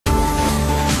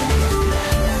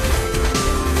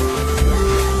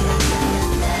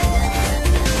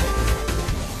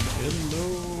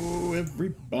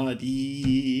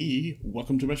everybody.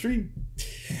 Welcome to my stream.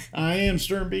 I am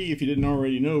Sturm-B, if you didn't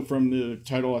already know from the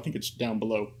title. I think it's down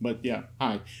below, but yeah,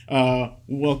 hi.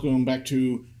 Welcome back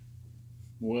to,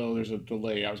 well, there's a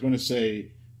delay. I was going to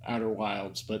say Outer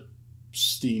Wilds, but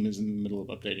Steam is in the middle of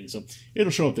updating, so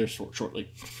it'll show up there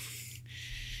shortly.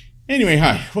 Anyway,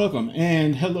 hi, welcome,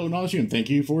 and hello, Nausea, and thank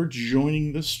you for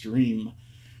joining the stream.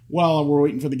 While we're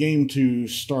waiting for the game to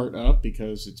start up,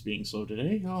 because it's being slow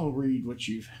today, I'll read what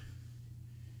you've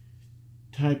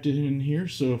typed in here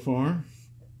so far.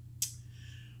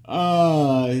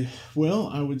 Well,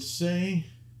 I would say,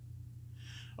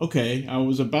 okay, I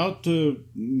was about to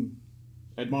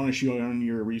admonish you on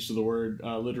your use of the word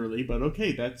literally, but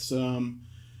okay, that's you're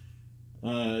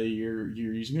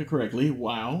using it correctly.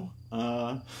 Wow.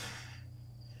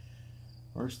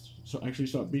 So actually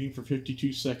stopped beating for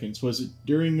 52 seconds. Was it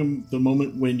during the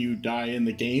moment when you die in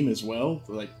the game as well?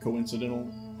 Like coincidental?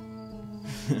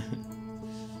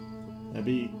 That'd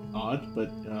be odd,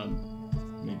 but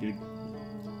maybe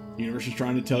the universe is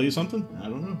trying to tell you something? I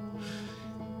don't know.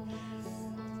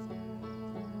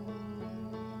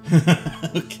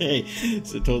 Okay,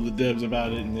 so I told the devs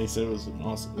about it and they said it was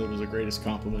awesome. It was the greatest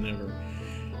compliment ever.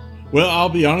 Well, I'll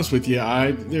be honest with you,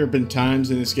 there have been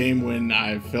times in this game when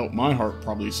I felt my heart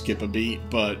probably skip a beat,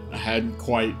 but I hadn't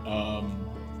quite,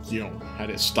 had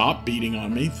it stop beating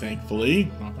on me,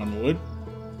 thankfully, knock on wood.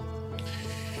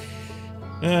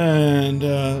 And,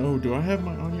 oh, do I have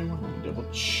my audio? Let me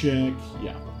double check.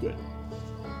 Yeah, good.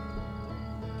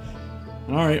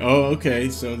 Alright, oh, okay,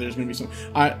 so there's gonna be some,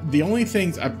 the only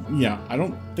things, I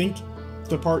don't think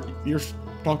the part you're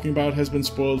talking about has been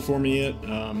spoiled for me yet,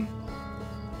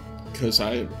 because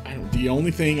the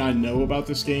only thing I know about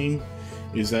this game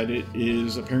is that it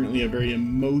is apparently a very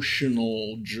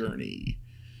emotional journey,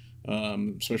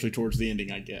 especially towards the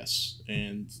ending, I guess.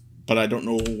 But I don't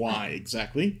know why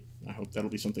exactly. I hope that'll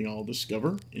be something I'll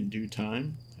discover in due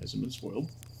time. Hasn't been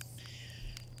spoiled.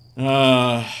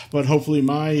 But hopefully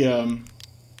my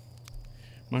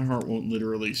heart won't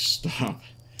literally stop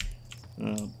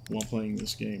while playing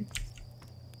this game.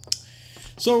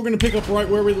 So we're going to pick up right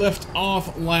where we left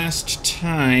off last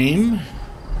time.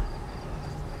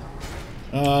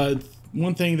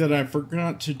 One thing that I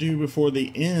forgot to do before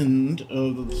the end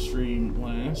of the stream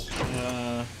last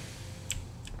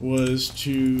was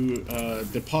to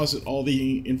deposit all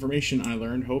the information I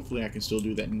learned. Hopefully I can still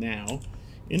do that now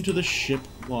into the ship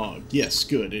log. Yes,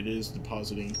 good. It is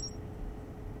depositing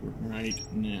right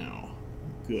now.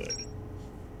 Good.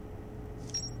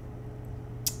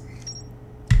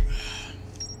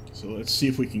 So let's see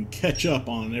if we can catch up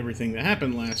on everything that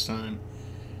happened last time.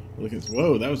 Look at this.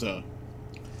 Whoa, that was a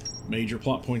major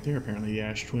plot point there, apparently, the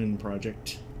Ash Twin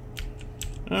project.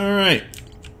 Alright.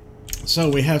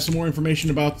 So we have some more information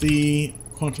about the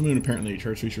Quantum Moon, apparently.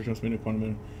 Charts research on the Quantum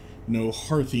Moon. No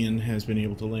Hearthian has been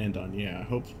able to land on. Yeah,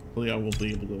 hopefully I will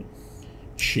be able to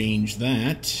change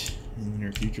that in the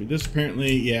near future. This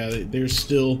apparently, yeah, there's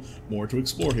still more to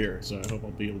explore here, so I hope I'll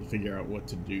be able to figure out what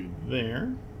to do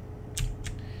there.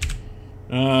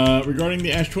 Regarding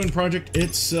the Ash Twin project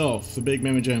itself, the Big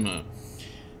Mamma Jamma.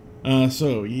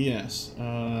 So, yes.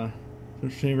 The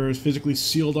chamber is physically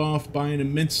sealed off by an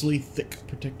immensely thick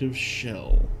protective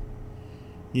shell.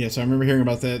 Yes, I remember hearing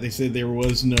about that. They said there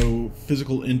was no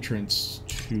physical entrance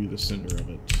to the center of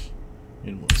it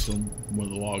in one of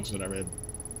the logs that I read.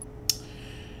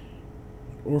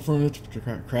 Or from it to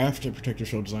craft a protective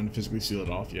shell designed to physically seal it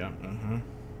off. Yeah,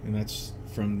 And that's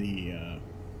from the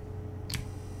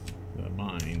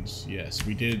mines. Yes,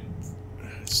 we did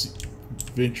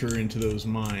venture into those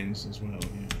mines as well.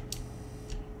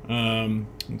 Yeah.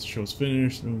 Once the show's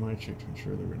finished, no mine check to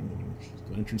ensure there were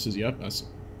no entrances. Yep, that's.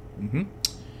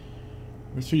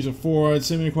 There's species of four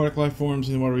semi-aquatic life forms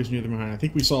in the waterways near the mine. I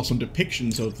think we saw some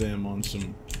depictions of them on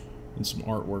some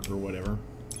artwork or whatever.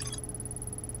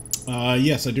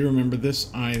 Yes, I do remember this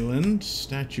island.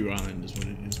 Statue Island is what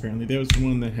it is. Apparently, there was the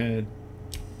one that had.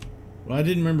 Well, I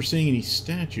didn't remember seeing any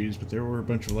statues, but there were a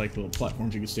bunch of like little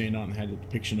platforms you could stand on and had a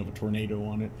depiction of a tornado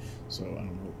on it. So I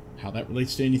don't know how that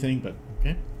relates to anything, but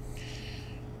okay.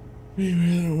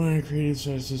 Anyway, I don't mind creating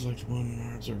statues like the one in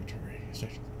our observatory.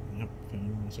 Yep,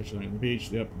 found such a thing on the beach.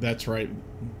 Yep, that's right.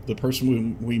 The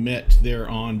person we met there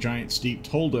on Giant Steep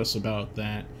told us about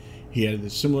that. He had a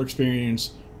similar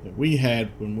experience that we had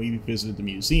when we visited the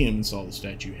museum and saw the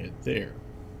statue head there.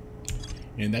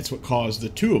 And that's what caused the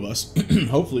two of us,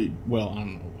 hopefully, well, I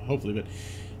don't know, hopefully, but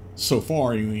so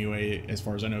far, anyway, as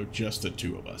far as I know, just the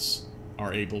two of us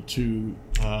are able to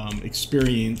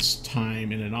experience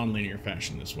time in a non-linear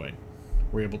fashion this way.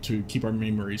 We're able to keep our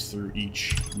memories through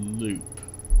each loop.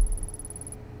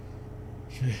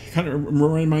 Kind of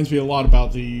reminds me a lot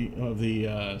about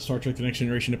the Star Trek: The Next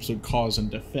Generation episode Cause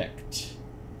and Effect.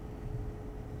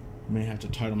 I may have to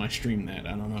title my stream that.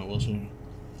 I don't know. We'll see.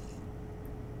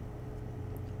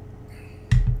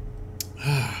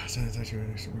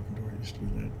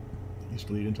 Used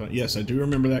to lead into it. Yes, I do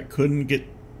remember that. Couldn't get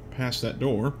past that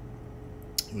door.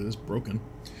 It is broken.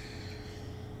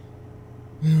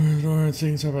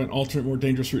 Things have an alternate, more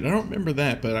dangerous route. I don't remember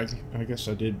that, but I guess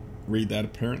I did read that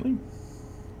apparently.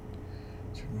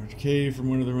 Large cave from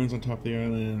one of the ruins on top of the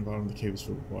island. Bottom of the cave is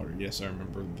filled with water. Yes, I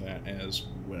remember that as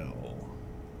well.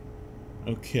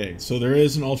 Okay, so there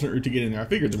is an alternate route to get in there. I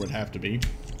figured there would have to be.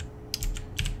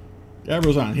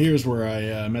 Gabriel's on. Here's where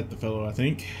I met the fellow, I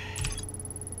think.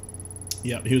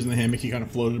 Yep, he was in the hammock. He kind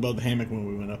of floated above the hammock when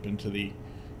we went up into the...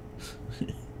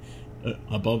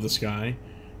 above the sky.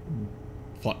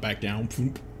 Flopped back down.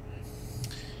 Poop.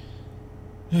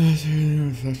 Flash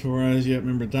before our eyes. Yep,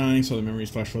 remember dying. Saw the memories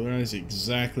flash before their eyes.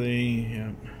 Exactly.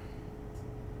 Yep.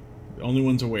 The only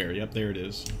one's aware. Yep, there it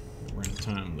is. We're in a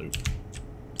time loop.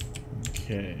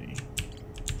 Okay.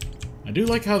 I do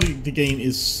like how the game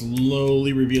is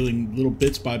slowly revealing little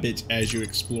bits by bits as you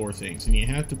explore things. And you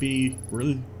have to be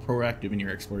really proactive in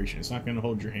your exploration. It's not going to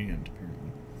hold your hand,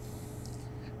 apparently.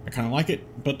 I kind of like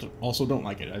it, but also don't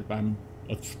like it. I'm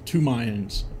of two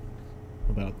minds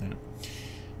about that.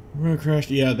 We're gonna crash.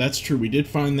 Yeah, that's true. We did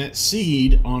find that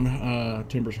seed on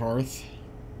Timber's Hearth.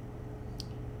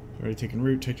 Already taken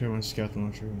root. Take one scout the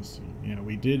launcher. Yeah,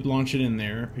 we did launch it in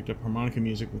there. Picked up harmonica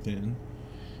music within.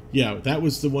 Yeah, that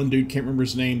was the one dude. Can't remember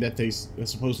his name. That they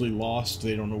supposedly lost.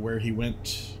 They don't know where he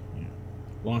went. Yeah.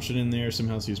 Launched it in there.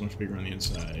 Somehow he's much bigger on the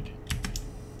inside.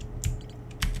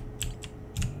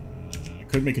 I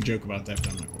could make a joke about that,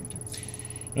 but I'm not going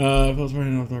to. Feldspar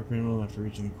running off Dark Bramble after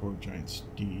reaching the core of Giant's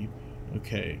Deep.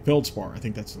 Okay, Feldspar, I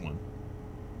think that's the one.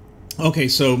 Okay,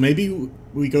 so maybe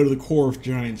we go to the core of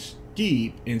Giant's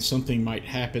Deep and something might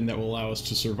happen that will allow us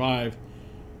to survive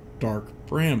Dark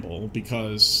Bramble,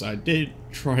 because I did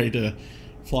try to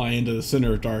fly into the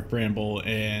center of Dark Bramble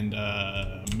and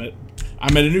I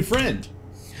met a new friend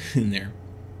in there.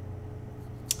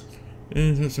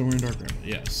 And somewhere in Dark Bramble.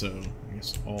 Yeah, so I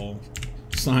guess all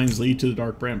signs lead to the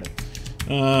Dark Bramble.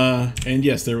 And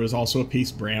yes, there was also a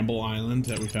piece, Bramble Island,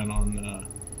 that we found on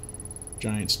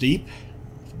Giant's Deep.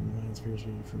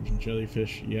 Frozen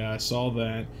jellyfish. Yeah, I saw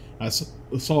that. I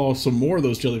saw some more of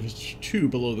those jellyfish too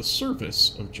below the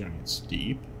surface of Giant's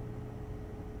Deep.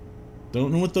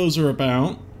 Don't know what those are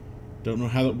about. Don't know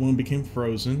how that one became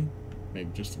frozen. Maybe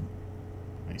just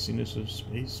the iciness of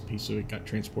space. Piece of it got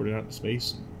transported out to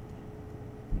space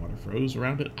and water froze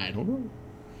around it. I don't know.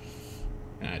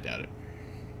 I doubt it.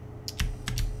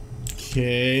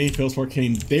 Okay, Feldspar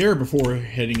came there before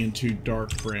heading into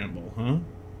Dark Bramble, huh?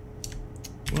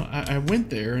 Well, I went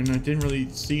there and I didn't really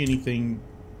see anything.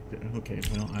 Okay,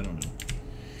 well, I don't know.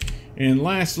 And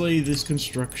lastly, this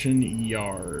construction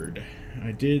yard.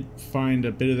 I did find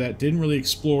a bit of that. Didn't really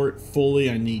explore it fully.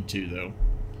 I need to, though.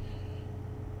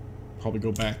 Probably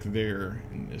go back there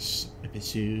in this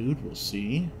episode. We'll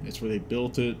see. That's where they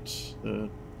built it. The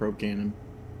probe cannon.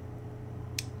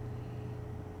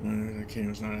 The cannon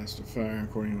was not asked to fire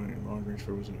according to long range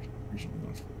probe was recently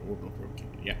launched for the orbital probe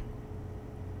cannon. Yeah.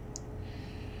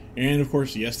 And of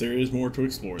course, yes, there is more to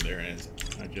explore there, as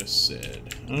I just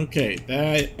said. Okay,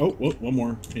 that. Oh, one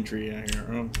more entry out here.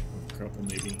 Oh, a couple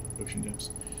maybe. Ocean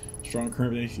depths. Strong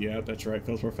current beneath. Yeah, that's right.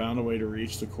 Feldspar found a way to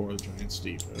reach the core of the Giant's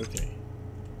Deep. Okay.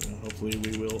 Well, hopefully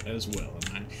we will as well.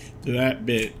 And to that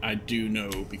bit, I do know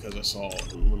because I saw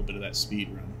a little bit of that speed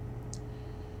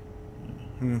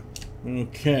run.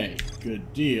 Okay,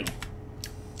 good deal.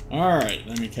 Alright,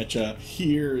 let me catch up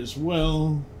here as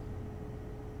well.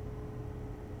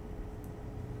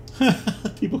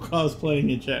 People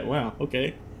cosplaying in chat. Wow,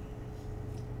 okay.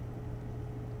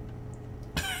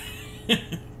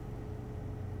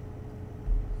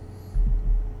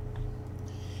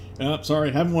 Oh,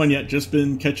 sorry, haven't won yet. Just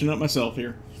been catching up myself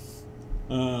here.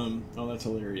 Oh, that's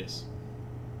hilarious.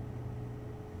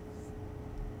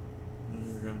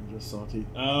 Just salty.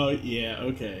 Oh, yeah,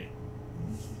 okay.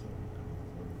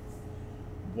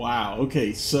 Wow,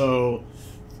 okay, so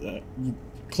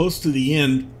close to the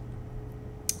end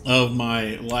of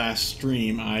my last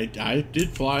stream, I did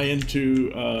fly into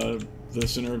the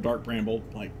center of Dark Bramble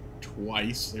like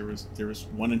twice. There was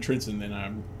one entrance, and then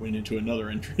I went into another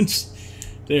entrance.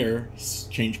 There,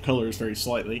 changed colors very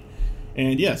slightly,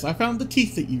 and yes, I found the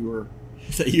teeth that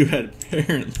you had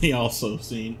apparently also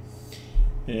seen.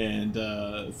 And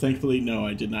thankfully, no,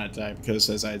 I did not die because,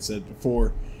 as I had said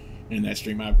before in that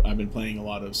stream, I've been playing a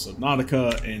lot of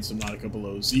Subnautica and Subnautica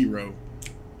Below Zero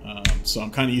So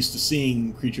I'm kind of used to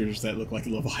seeing creatures that look like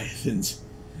leviathans.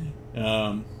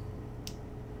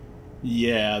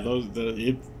 Yeah,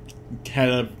 it had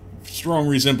a strong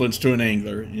resemblance to an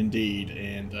angler, indeed.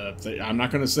 And I'm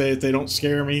not going to say that they don't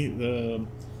scare me.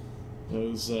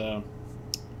 Those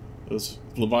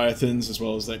leviathans, as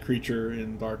well as that creature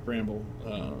in Dark Bramble.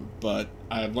 But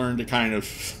I've learned to kind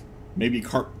of maybe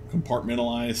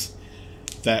compartmentalize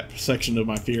that section of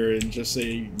my fear and just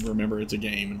say, remember, it's a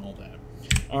game and all that.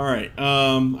 Alright,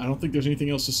 I don't think there's anything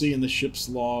else to see in the ship's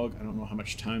log. I don't know how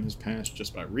much time has passed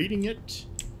just by reading it.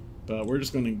 But we're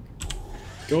just going to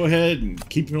go ahead and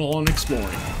keep on exploring.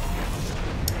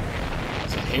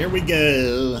 So here we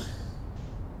go.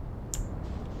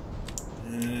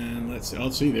 And let's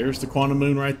see, there's the quantum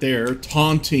moon right there,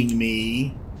 taunting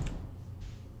me.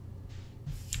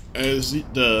 As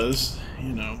it does,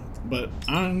 you know. But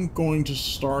I'm going to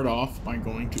start off by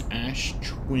going to Ash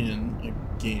Twin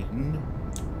again.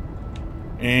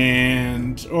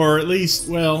 And, or at least,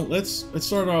 well, let's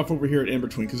start off over here at Ember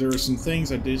Twin, because there are some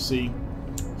things I did see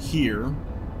here.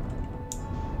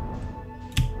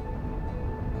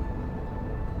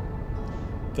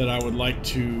 That I would like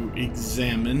to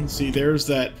examine. See, there's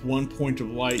that one point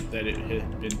of light that it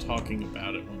had been talking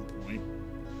about at one point.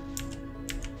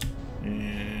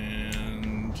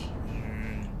 And,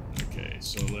 okay,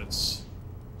 so let's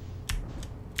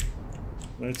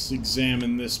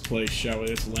examine this place, shall we?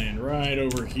 Let's land right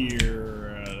over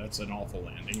here. That's an awful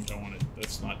landing. Don't want to.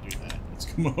 Let's not do that. Let's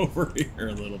come over here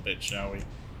a little bit, shall we?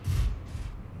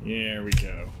 There we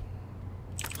go.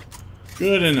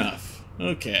 Good enough.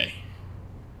 Okay.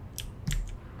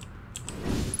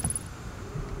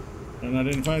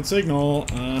 Unidentified signal.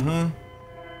 Uh-huh.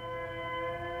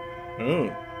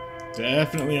 Oh.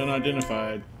 Definitely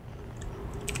unidentified.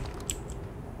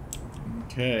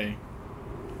 Okay.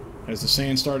 Has the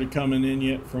sand started coming in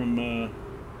yet from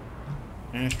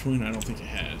Ash Twin? I don't think it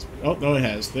has. Oh, no, it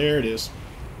has. There it is.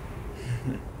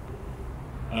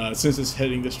 Since it's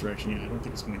heading this direction, yeah, I don't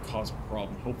think it's going to cause a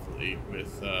problem, hopefully,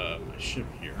 with my ship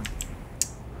here.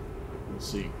 We'll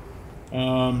see.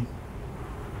 Oh,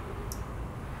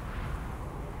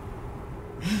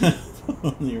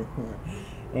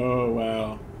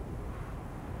 wow.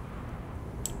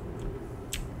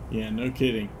 Yeah, no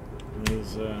kidding.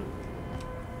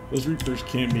 Those Reapers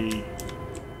can be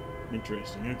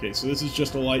interesting. Okay, so this is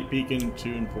just a light beacon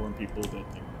to inform people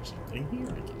that there's something here,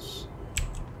 I guess.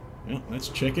 Well, let's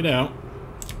check it out.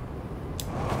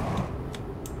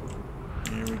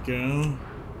 There we go.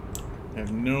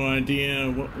 Have no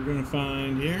idea what we're going to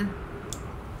find here.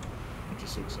 It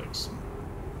just looks like some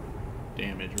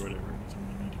damage or whatever.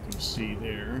 Nothing we need to go see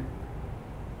there.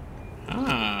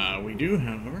 Ah, we do,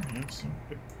 however, have some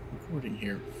quick recording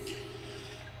here.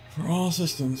 For all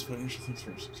systems, but initial things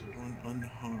first. Everyone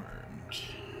unharmed.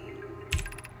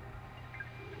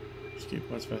 Escape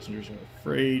pods passengers are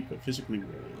afraid, but physically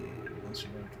willing. Once you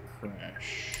have to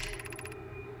crash.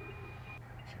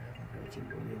 If you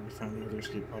find the other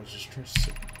escape pods, just trust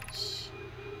signals.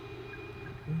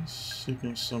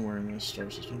 Signals somewhere in this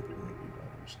star system, but maybe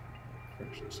others.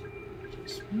 Crashes.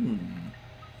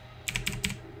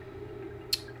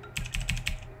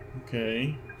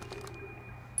 Okay.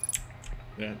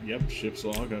 Yep, ship's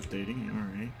log updating.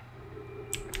 Alright.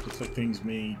 Looks like things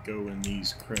may go in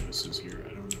these crevices here.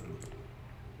 I don't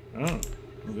know. Oh.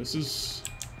 Well, this is...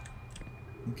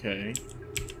 Okay. Is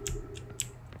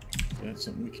that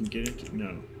something we can get into?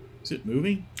 No. Is it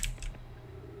moving?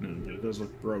 No, but it does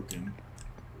look broken.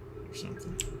 Or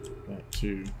something. That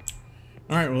too.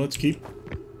 Alright, well, let's keep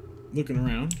looking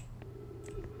around.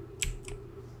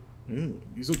 Ooh,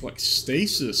 these look like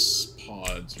stasis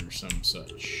pods or some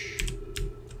such.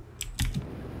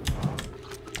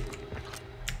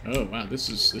 Oh wow, this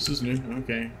is new.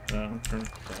 Okay, turn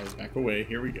back away.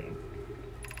 Here we go.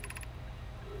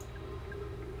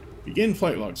 Begin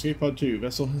flight log. Escape pod 2.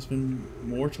 Vessel has been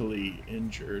mortally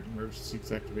injured. Emergency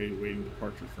is activated. Waiting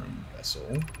departure from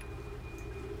vessel.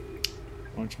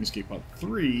 Launching escape pod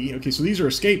 3. Okay, so these are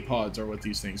escape pods, are what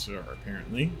these things are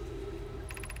apparently.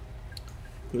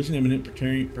 Collision imminent.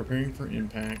 Preparing for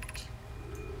impact.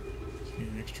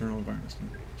 External environment.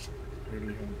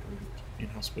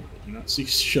 Inhospitable. Do not seek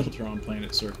shelter on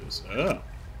planet surface. Oh.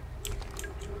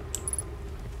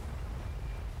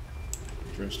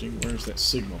 Interesting. Where's that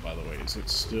signal, by the way? Is it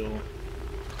still...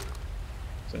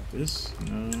 Is that this?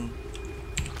 No.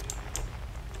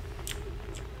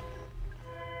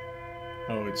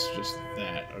 Oh, it's just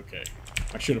that. Okay.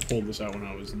 I should have pulled this out when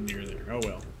I was near there. Oh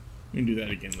well. We can do that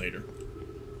again later.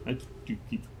 I do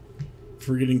keep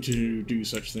forgetting to do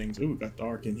such things. Ooh, it got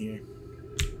dark in here.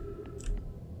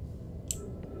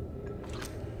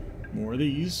 more of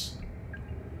these.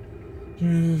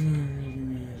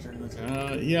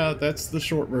 Yeah, that's the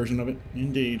short version of it,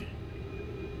 indeed.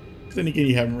 Then again,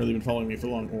 you haven't really been following me for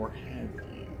long, or have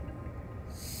you?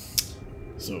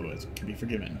 So it can be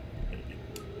forgiven.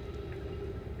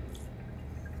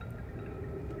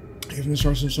 If the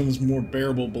source of the sun is more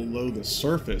bearable below the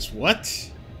surface.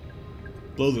 What?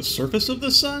 Below the surface of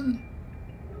the sun?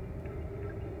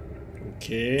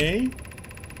 Okay.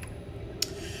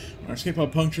 Our escape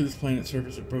pod punctured this planet's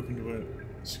surface and broke into what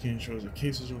scan shows that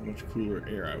cases of much cooler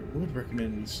air. I would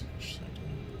recommend we switch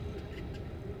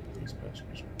these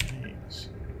passengers remains.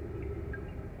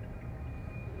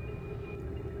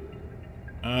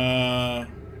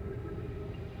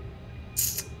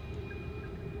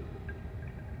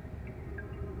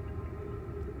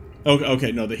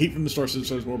 Okay, no, the heat from the star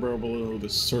system is more bearable below the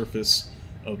surface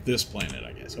of this planet,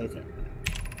 I guess. Okay.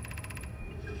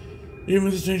 Even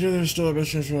with this danger, there's still a best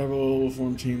chance survival. Will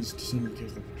form teams to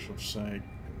syndicate the official site.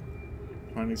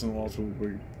 Findings on the walls will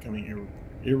be becoming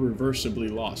irreversibly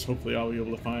lost. Hopefully, I'll be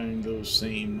able to find those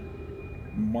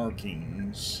same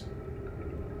markings.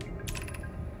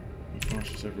 Be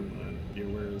cautious, everyone. Be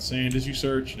aware of the sand as you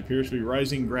search. It appears to be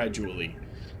rising gradually.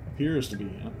 Appears to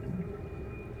be.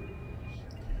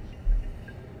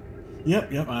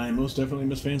 Yep, I most definitely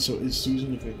miss Fan. So is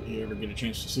Susan, if you ever get a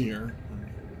chance to see her.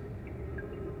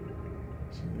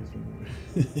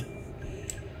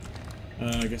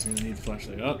 I guess I'm gonna need the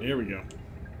flashlight. Oh, there we go.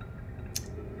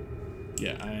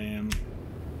 Yeah, I am.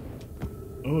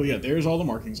 Oh yeah, there's all the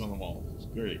markings on the wall.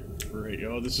 Great.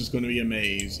 Oh, this is going to be a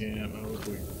maze. Yeah. Oh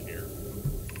boy, here.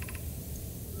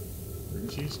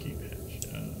 Emergency escape hatch.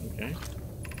 Okay.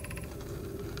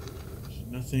 There's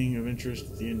nothing of interest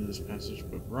at the end of this passage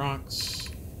but rocks.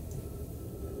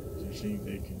 I think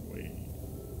they can wait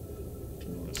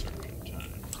until a certain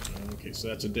time. Okay, so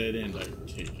that's a dead end, I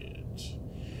take it.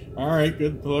 Alright,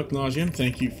 good luck, Nauseam.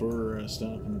 Thank you for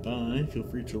stopping by. Feel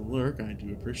free to lurk. I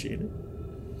do appreciate it.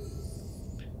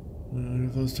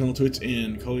 Those tunnel to its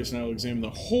end. Coleus and I will examine the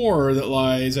horror that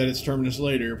lies at its terminus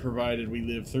later, provided we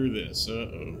live through this.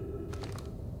 Uh-oh.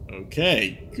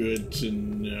 Okay, good to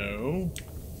know.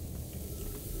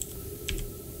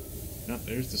 Oh,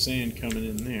 there's the sand coming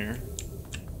in there.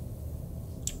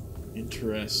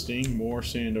 Interesting. More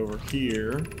sand over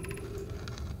here.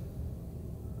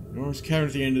 Enormous cavern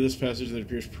at the end of this passage that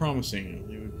appears promising.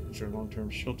 They would construct long-term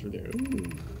shelter there. Ooh,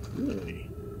 really?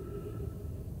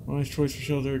 Wise choice for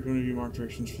shelter. Going to be marked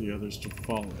directions for the others to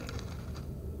follow.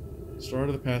 Start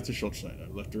of the path to shelter site.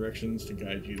 I've left directions to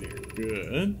guide you there.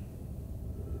 Good.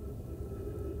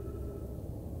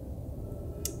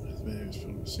 The bag is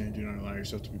filled with sand. Do not allow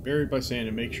yourself to be buried by sand,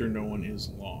 and make sure no one is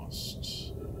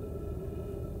lost.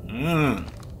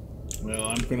 Well,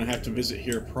 I'm going to have to visit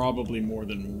here probably more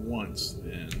than once,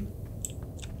 then,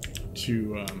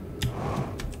 to,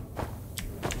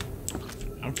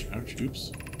 ouch,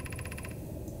 oops.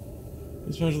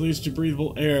 This passage leads to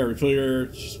breathable air. Refill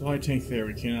your supply tank there.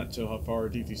 We cannot tell how far or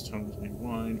deep these tunnels may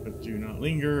wind, but do not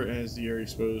linger, as the air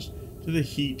is exposed to the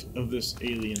heat of this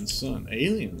alien sun.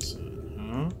 Alien sun,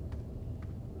 huh?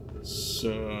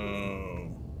 So...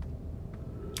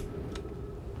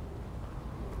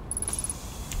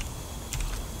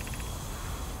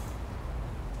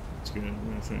 good. I'm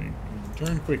gonna think.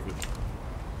 Turn quickly.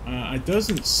 It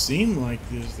doesn't seem like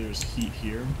there's heat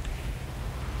here.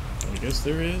 I guess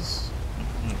there is.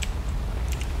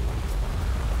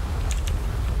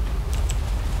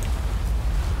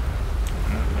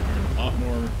 I heard a lot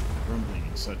more rumbling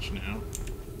and such now.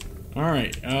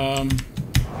 Alright,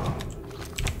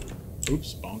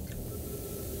 oops, bonk.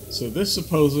 So this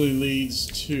supposedly leads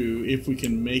to, if we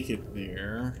can make it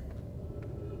there,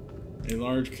 a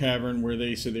large cavern where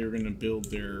they said they were going to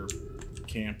build their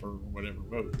camp or whatever.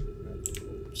 Whoa, that's a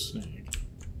little snag.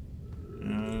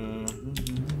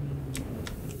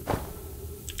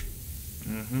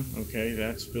 Okay,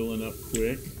 that's filling up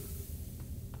quick.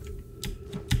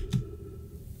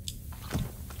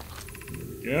 There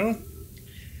we go.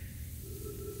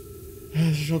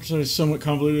 The shelter site is somewhat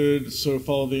convoluted, so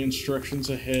follow the instructions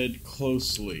ahead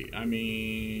closely. I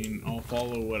mean, I'll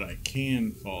follow what I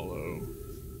can follow.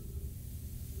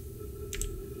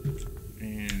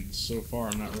 And so far,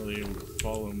 I'm not really able to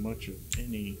follow much of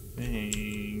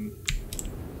anything.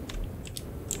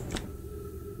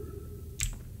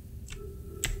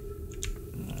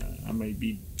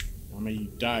 I may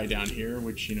die down here,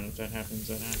 which, you know, if that happens,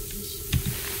 that happens.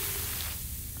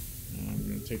 I'm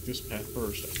gonna take this path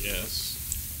first, I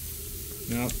guess.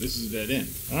 Nope, this is a dead end.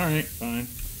 Alright, fine.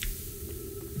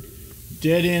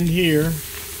 Dead end here.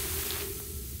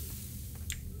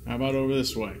 How about over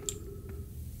this way?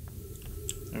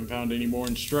 Haven't found any more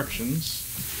instructions.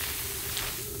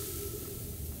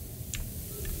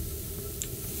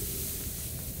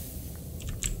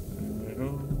 I don't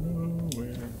know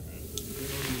where I'm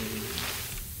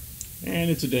going. And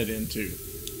it's a dead end too.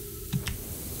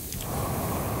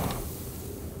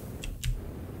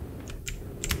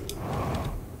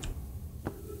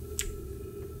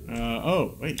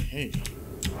 Oh, wait, hey.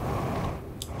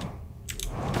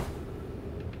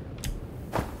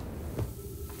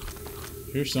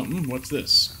 Here's something. What's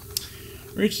this?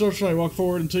 Reach the torchlight, walk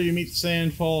forward until you meet the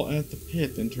sandfall at the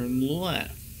pit, then turn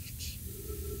left.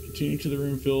 Continue to the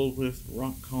room filled with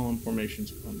rock column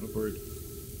formations. Climb upward to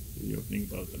the opening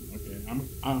above them. Okay,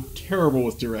 I'm terrible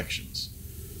with directions.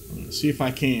 I'm gonna see if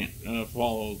I can't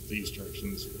follow these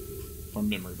directions from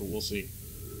memory, but we'll see.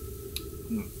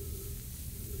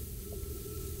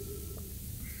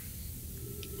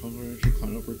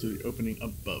 Climb upward to the opening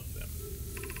above them.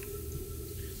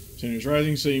 Sun is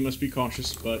rising, so you must be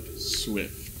cautious but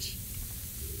swift.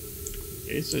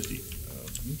 Okay, it's a deep.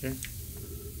 Okay.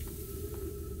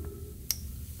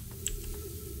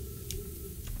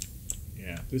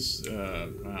 Yeah, this.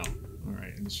 Wow. All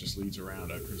right, and this just leads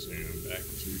around, I presume, back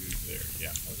to there.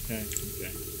 Yeah. Okay.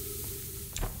 Okay.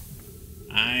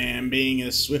 I am being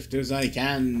as swift as I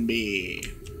can be.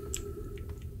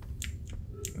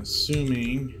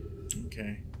 Assuming.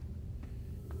 Okay.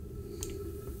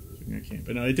 I can't.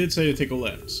 But no, it did say to take a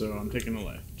left, so I'm taking a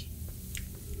left.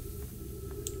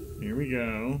 Here we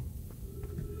go.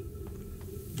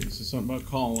 This is something about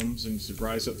columns, and you should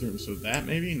rise up through them. So that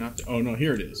maybe? Not the, oh no,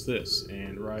 here it is. This.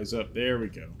 And rise up. There we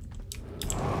go.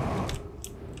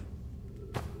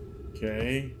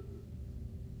 Okay.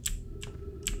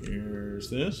 Here's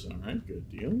this. Alright, good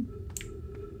deal.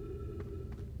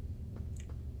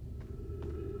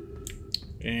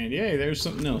 And yay, there's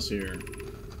something else here.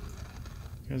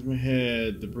 As my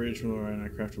head, the bridge from the right, and I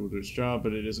crafted will do its job,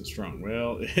 but it isn't strong.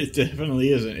 Well, it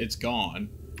definitely isn't. It's gone.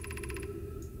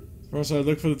 First, I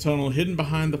look for the tunnel hidden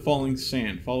behind the falling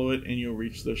sand. Follow it, and you'll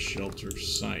reach the shelter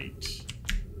site.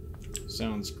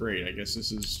 Sounds great. I guess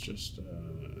this is just a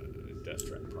death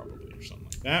trap, probably, or something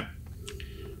like that.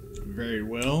 Very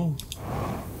well.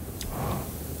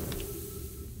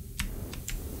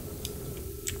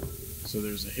 So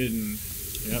there's a hidden...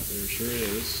 Yep, there sure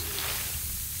is.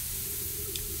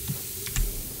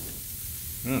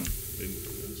 Oh,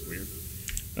 that's weird.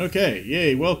 Okay,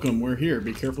 yay, welcome, we're here.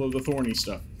 Be careful of the thorny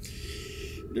stuff.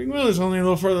 Doing well, there's only a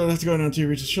little further left to go now until you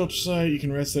reach the shelter site. You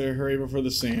can rest there, hurry before the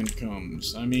sand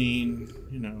comes. I mean,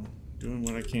 you know, doing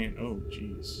what I can. Oh,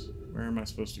 jeez. Where am I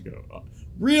supposed to go? Oh,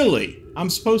 really?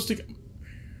 I'm supposed to go...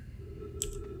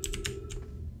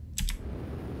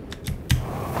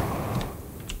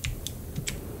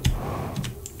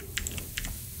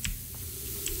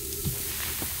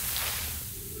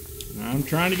 I'm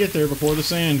trying to get there before the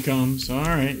sand comes.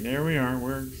 Alright, there we are.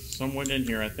 We're somewhat in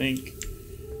here, I think.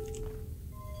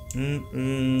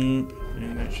 And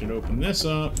that should open this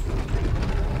up.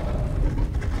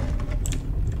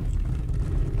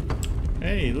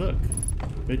 Hey, look.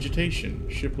 Vegetation.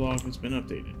 Ship log has been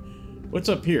updated. What's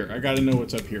up here? I gotta know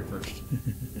what's up here first.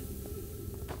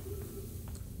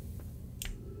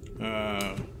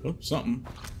 Oh, something.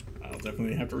 I'll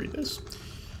definitely have to read this.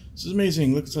 This is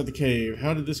amazing. Look inside the cave.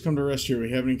 How did this come to rest here? We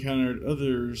haven't encountered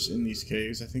others in these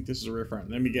caves. I think this is a rare find.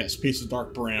 Let me guess. Piece of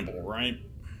dark bramble, right?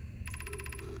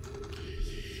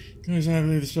 Guys, I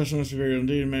believe the special must be very on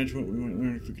data management. We might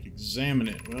learn if we could examine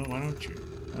it. Well, why don't you?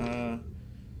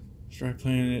 Strike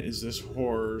Planet is this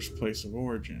horror's place of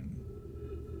origin.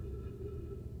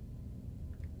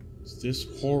 It's this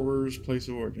horror's place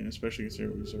of origin, especially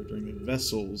considering we start during the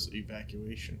vessel's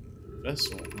evacuation.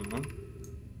 Vessel, huh?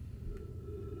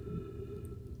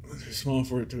 Too small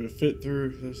for it to fit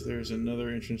through. Thus, there's another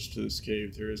entrance to this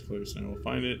cave. There is close, and I will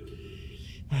find it.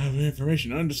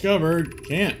 Information undiscovered.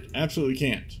 Can't. Absolutely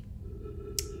can't.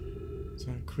 It's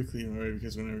not quickly in a way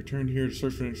because when I returned here to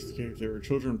search for an entrance to the cave, there were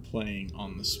children playing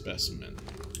on the specimen.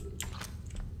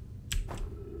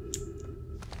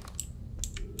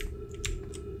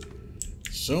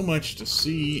 So much to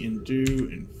see and do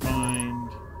and find.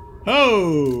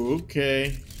 Oh,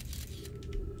 okay.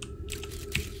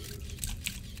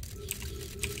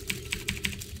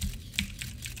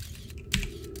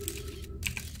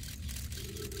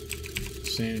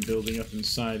 Sand building up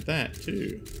inside that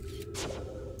too.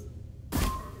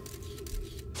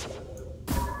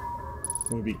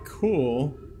 What would be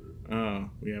cool? Oh,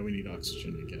 yeah, we need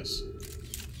oxygen, I guess.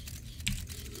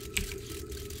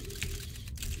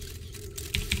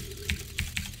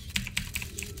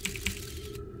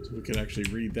 So we could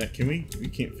actually read that. Can we? We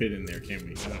can't fit in there, can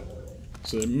we? No.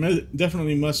 So there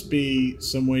definitely must be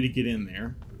some way to get in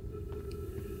there.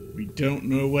 We don't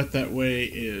know what that way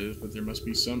is, but there must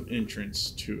be some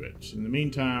entrance to it. In the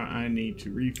meantime, I need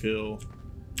to refill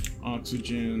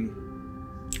oxygen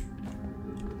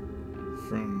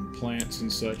from plants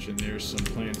and such, and there's some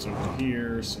plants over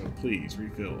here, so please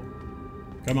refill.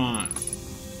 Come on.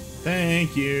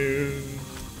 Thank you.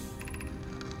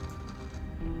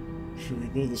 Should we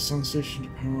build a sun station to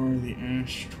power the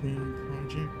Ash Twin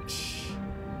project?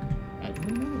 I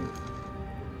don't know.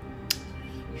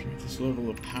 Should this level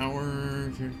of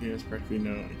power? Yes, practically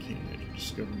no. I can't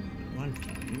discover in my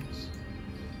lifetimes.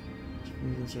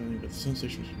 But the sun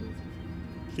station will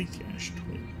complete the Ash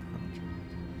Twin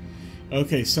project.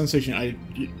 Okay, sun station. I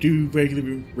do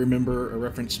vaguely remember a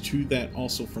reference to that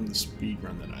also from the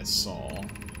speedrun that I saw.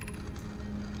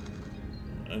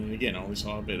 And again, I only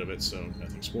saw a bit of it, so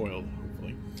nothing spoiled,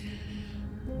 hopefully.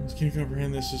 Can you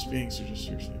comprehend this as being so just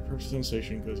seriously? The purpose of the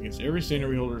sensation goes against every standard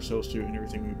we hold ourselves to and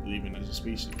everything we believe in as a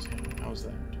species. How's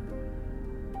that?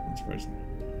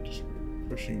 Unsurprisingly, just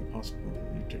pushing possible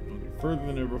new technology further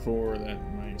than ever before. That,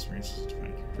 in my experience, is a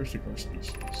defining characteristic of our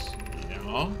species.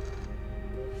 Yeah.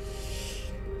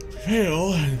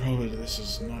 Fail, and probably this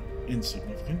is not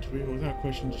insignificant. We will without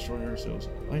question destroy ourselves,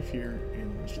 life here,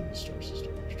 and the rest of the star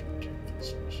system.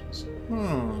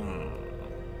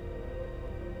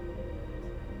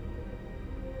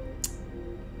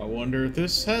 I wonder if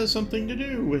this has something to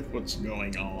do with what's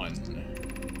going on.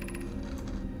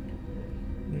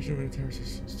 The entire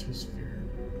system is too severe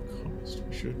cost.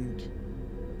 We shouldn't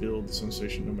build the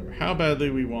sensation no matter how badly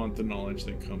we want the knowledge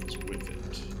that comes with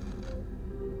it.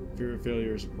 Fear of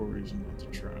failure is a poor reason not to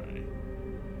try.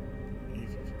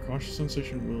 If a cautious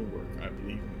sensation will work, I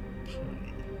believe in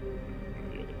Pine. One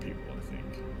of the other people, I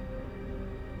think.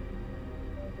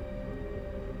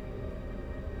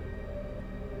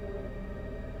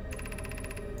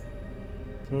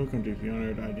 Folk, I'm deeply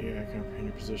honored. Idea, I comprehend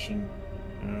your position.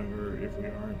 However, if we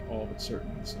aren't all but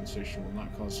certain the sensation will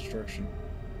not cause destruction.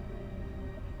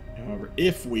 However,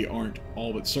 if we aren't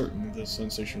all but certain that the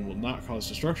sensation will not cause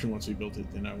destruction once we built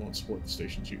it, then I won't support the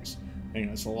station's use. Hang on,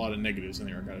 there's a lot of negatives in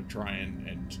there I gotta try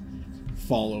and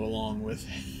follow along with.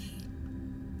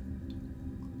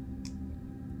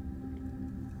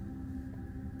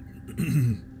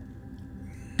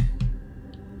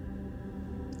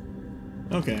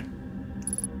 Okay.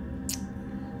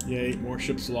 Yay, more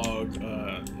ship's log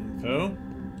info.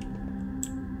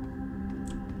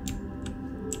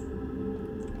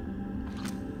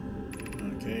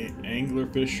 Okay,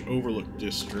 Anglerfish Overlook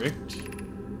District.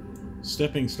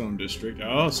 Stepping Stone District.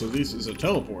 Oh, so this is a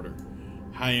teleporter.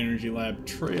 High Energy Lab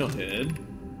Trailhead.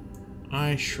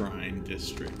 Eye Shrine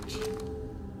District.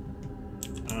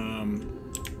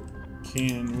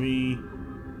 Can we...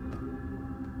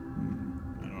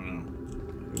 I don't know.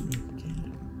 I don't know if we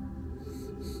can.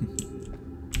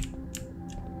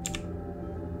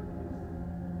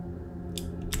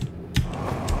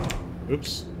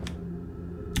 Oops.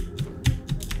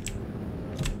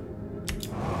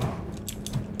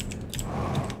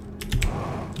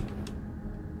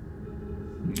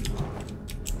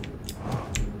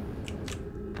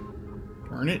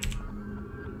 Darn it.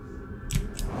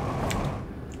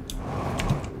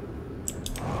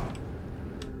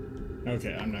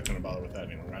 Okay, I'm not going to bother with that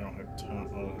anymore. I don't have time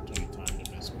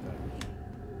to mess with that.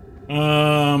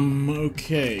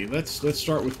 Okay, let's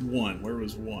start with 1. Where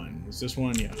was 1? Was this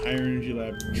one? Yeah, Higher Energy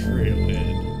Lab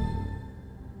Trailhead.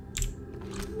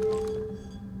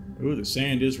 Ooh, the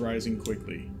sand is rising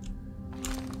quickly.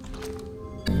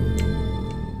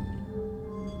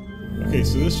 Okay,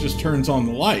 so this just turns on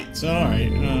the lights.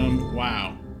 Alright,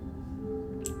 wow.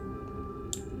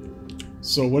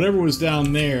 So whatever was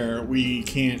down there, we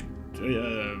can't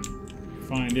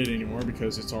find it anymore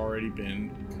because it's already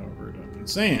been covered up in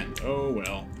sand. Oh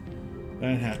well,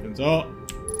 that happens. Oh,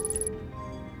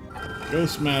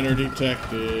 ghost matter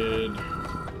detected.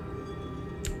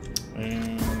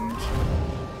 And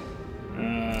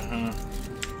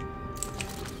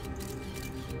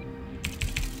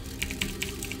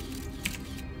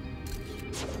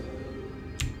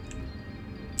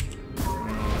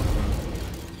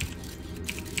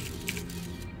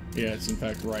yeah, it's in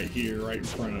fact right here, right in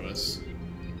front of us.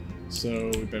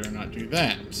 So we better not do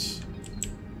that.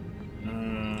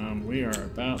 We are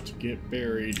about to get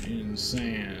buried in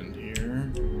sand here.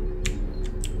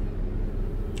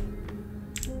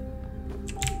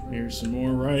 Here's some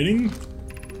more writing.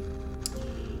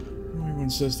 Everyone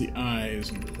says the eye is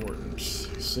important.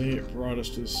 They say it brought us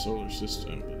to the solar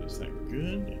system, but is that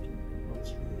good?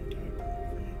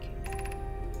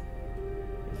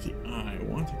 If the eye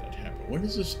wanted that to happen. What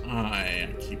is this eye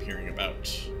I keep hearing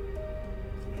about?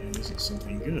 is it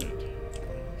something good?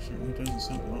 It certainly doesn't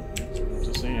sound well. It's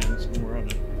the sand, it's more of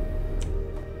it.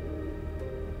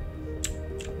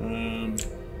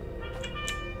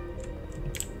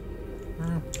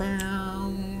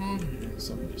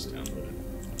 Something just downloaded.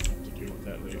 I'll have to deal with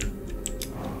that later.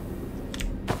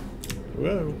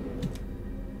 Whoa.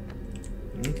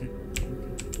 Okay.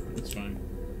 That's fine.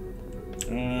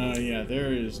 Yeah,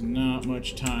 there is not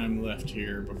much time left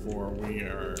here before we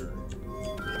are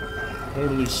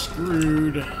totally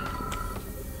screwed.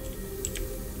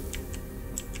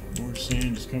 More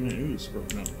sand is coming. Ooh, it's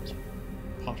broken up. It's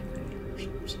popping or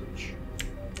some such.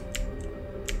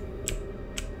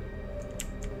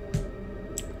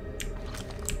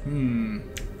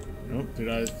 Nope, did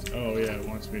I? Oh, yeah, it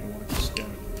wants me to launch a scout.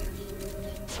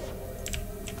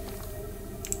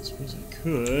 I suppose I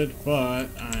could, but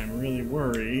I'm really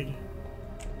worried.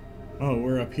 Oh,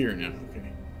 we're up here now.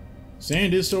 Okay.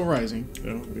 Sand is still rising,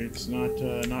 though. It's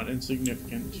not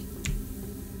insignificant.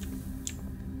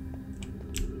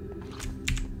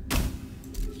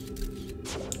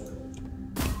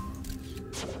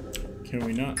 Can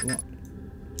we not?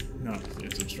 No,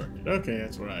 it's obstructed. Okay,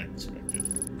 that's what I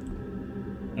expected.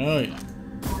 Oh, yeah.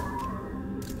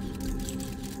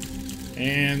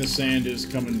 And the sand is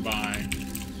coming by.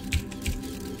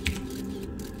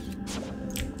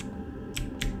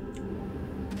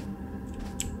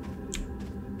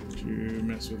 To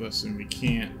mess with us, and we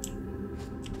can't.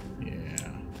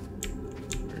 Yeah.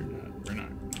 We're not gonna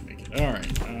make it.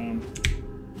 Alright,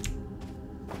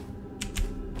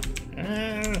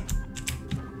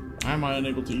 why am I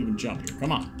unable to even jump here?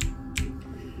 Come on.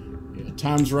 Yeah,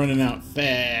 time's running out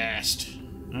fast.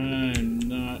 I'm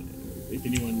not... If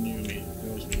anyone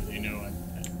knows me, they know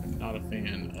I'm not a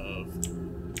fan of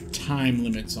time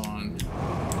limits on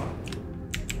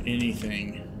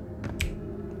anything.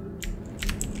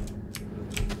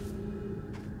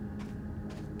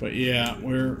 But yeah,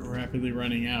 we're rapidly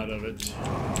running out of it.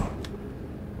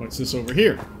 What's this over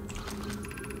here?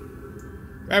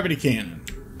 Gravity cannon.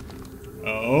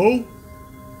 Oh?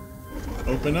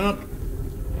 Open up.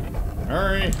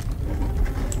 Hurry.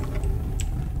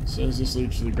 Says this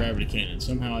leads to the gravity cannon.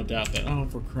 Somehow I doubt that. Oh,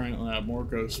 for crying out loud. More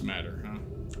ghost matter, huh?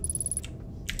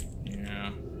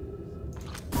 Yeah.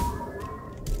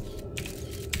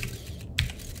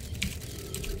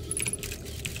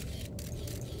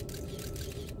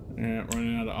 Yeah,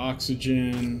 running out of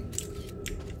oxygen.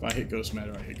 If I hit ghost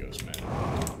matter, I hit ghost matter.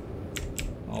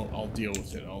 I'll deal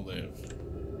with it. I'll live.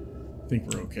 I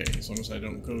think we're okay, as long as I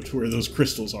don't go to where those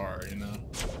crystals are, you know.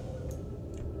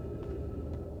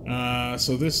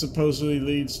 So this supposedly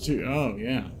leads to... Oh,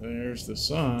 yeah, there's the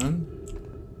sun.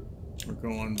 We're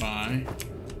going by.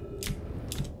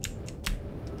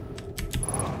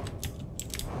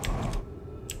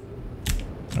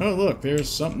 Oh, look, there's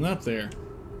something up there.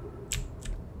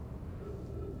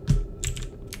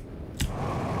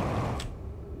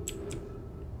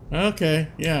 Okay,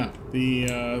 yeah,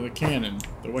 the cannon,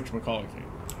 the whatchamacallit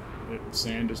cannon. The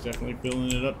sand is definitely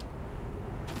filling it up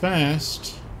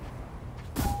fast.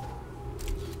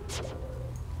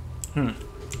 Huh.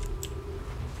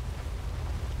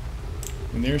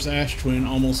 And there's Ash Twin,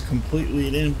 almost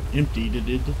completely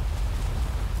emptied.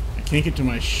 I can't get to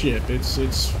my ship. It's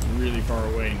really far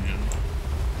away now.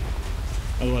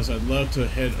 Otherwise, I'd love to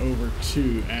head over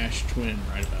to Ash Twin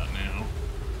right about now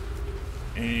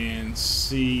and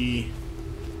see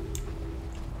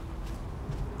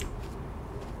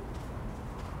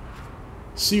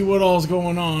what all's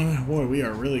going on. Boy, we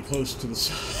are really close to the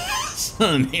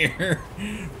sun here.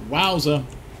 Wowza.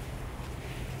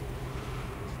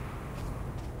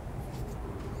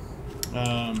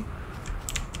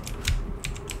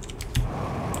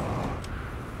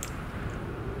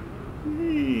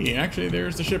 Actually,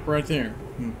 there's the ship right there.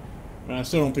 But I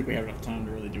still don't think we have enough time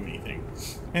to really do anything.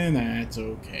 And that's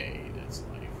okay. That's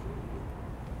life.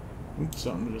 Oops,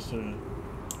 something just...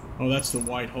 Oh, that's the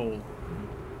white hole.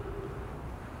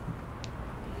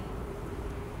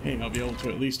 Hey, I'll be able to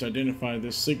at least identify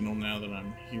this signal now that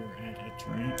I'm here at it,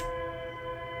 right?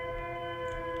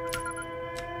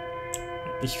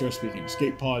 Distress speaking.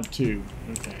 Escape pod 2.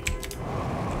 Okay.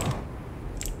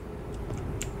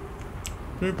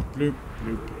 Bloop, bloop,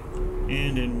 bloop.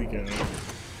 And in we go.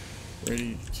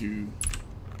 Ready to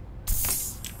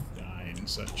die and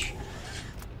such.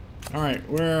 Alright,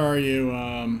 where are you?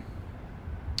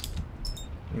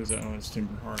 What is that? Oh, it's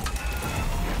Timber Heart.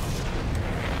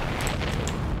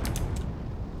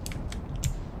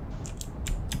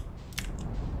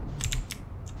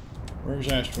 Where's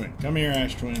Ash Twin? Come here,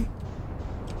 Ash Twin.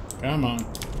 Come on.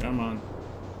 Come on.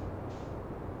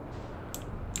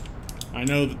 I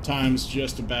know the time's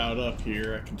just about up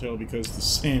here. I can tell because the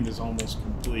sand is almost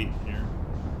complete here.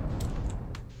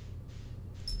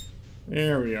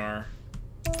 There we are.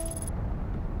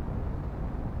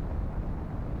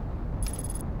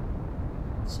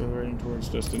 Accelerating towards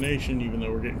destination, even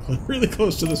though we're getting really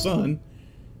close to the sun.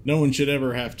 No one should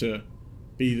ever have to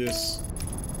be this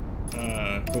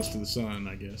close to the sun,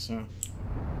 I guess, huh?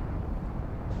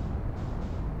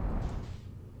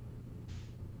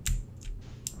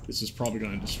 This is probably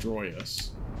going to destroy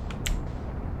us.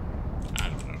 I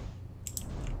don't know.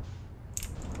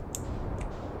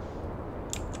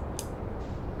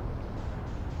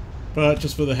 But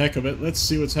just for the heck of it, let's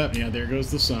see what's happening. Yeah, there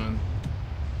goes the sun.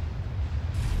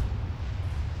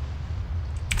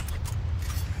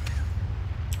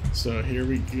 So here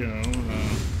we go.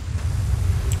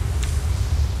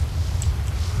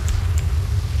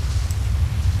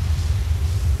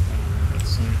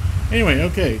 Anyway,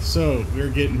 okay, so we're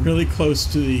getting really close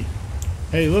to the...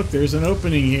 Hey, look, there's an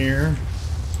opening here.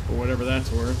 Or whatever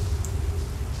that's worth.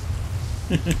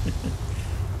 A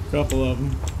couple of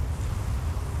them.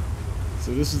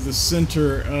 So this is the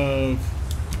center of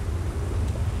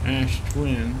Ash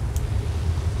Twin.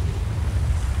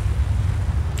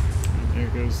 And there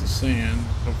goes the sand.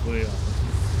 Hopefully I'll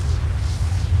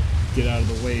get out of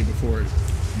the way before it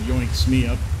yoinks me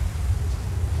up.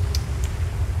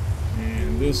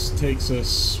 And this takes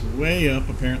us way up,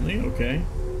 apparently. Okay.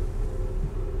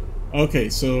 Okay,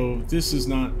 so this is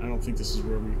not... I don't think this is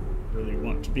where we really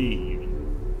want to be,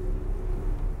 even.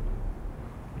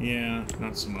 Yeah,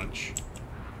 not so much.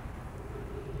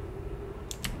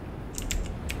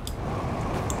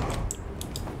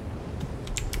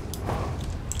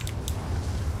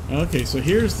 Okay, so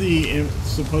here's the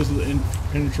supposedly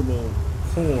impenetrable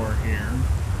core here.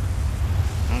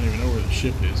 I don't even know where the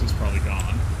ship is. It's probably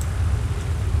gone.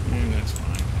 And that's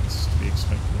fine. That's to be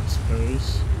expected, I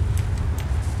suppose.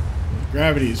 The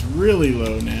gravity is really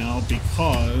low now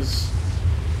because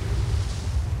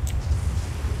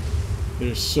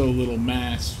there's so little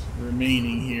mass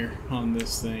remaining here on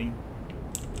this thing.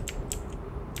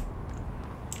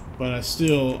 But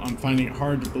I'm finding it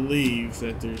hard to believe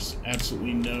that there's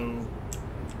absolutely no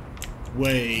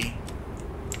way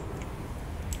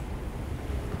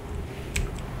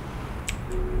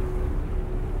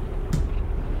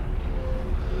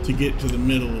to get to the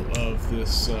middle of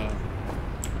this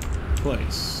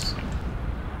place.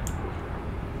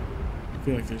 I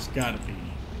feel like there's got to be.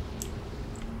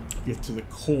 Get to the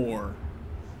core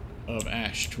of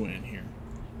Ash Twin here.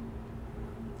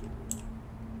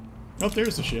 Oh,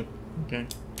 there's the ship. Okay.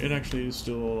 It actually is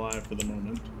still alive for the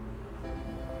moment.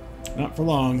 Not for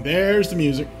long. There's the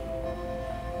music.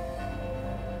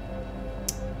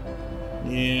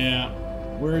 Yeah,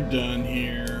 we're done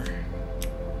here.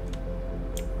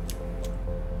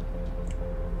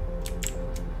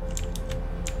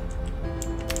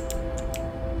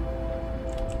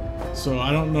 So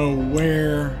I don't know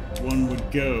where one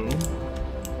would go.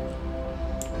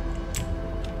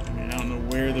 I mean, I don't know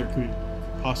where there could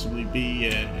possibly be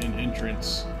an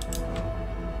entrance.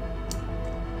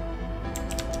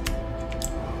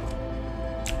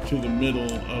 To the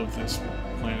middle of this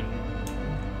planet.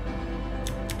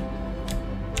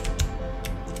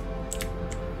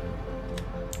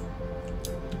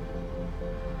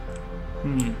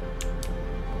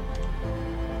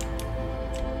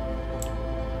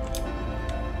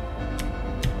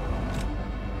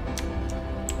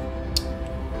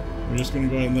 We're just going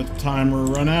to go ahead and let the timer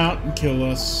run out and kill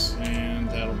us, and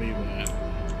that'll be that.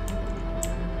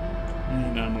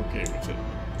 And I'm okay with it.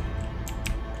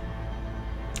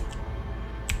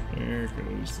 There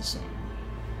goes the sun.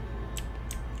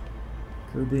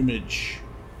 Curb image.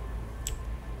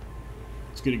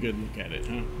 Let's get a good look at it,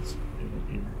 huh? Let's get it up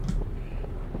here.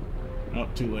 Oh,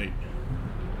 too late.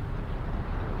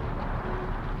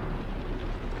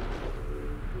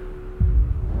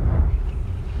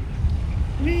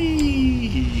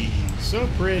 Whee! So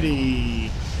pretty.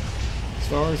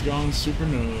 Stars gone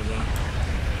supernova.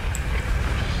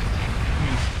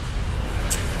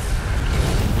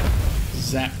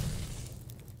 Zap.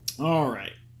 All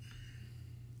right.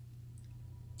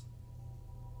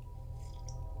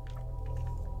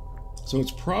 So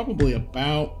it's probably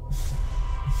about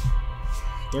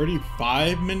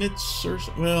 35 minutes or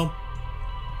so. Well,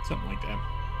 something like that.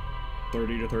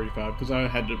 30 to 35, because I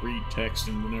had to read text,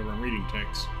 and whenever I'm reading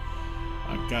text,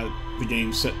 I've got the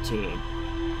game set to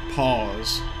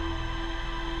pause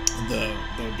the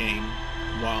game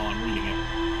while I'm reading it.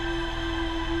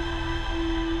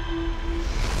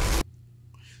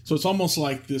 So it's almost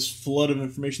like this flood of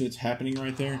information that's happening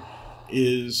right there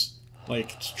is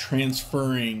like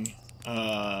transferring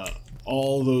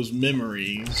all those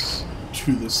memories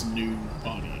to this new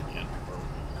body again.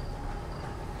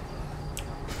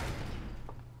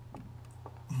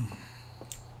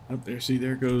 Up there, see,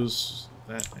 there goes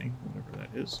that thing, whatever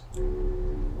that is.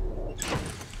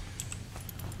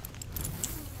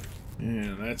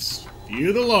 And that's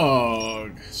view the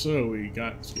log. So we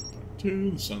got skip part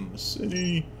 2, the sun of the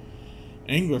city,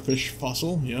 anglerfish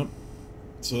fossil, yep.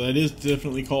 So that is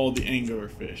definitely called the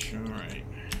anglerfish. Alright.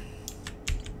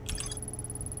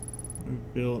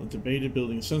 We've debated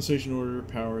building a sun station in order to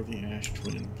power the Ash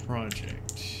Twin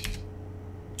project.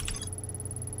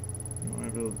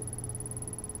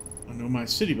 I know my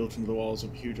city built into the walls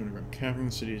of a huge underground cavern.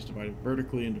 The city is divided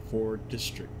vertically into 4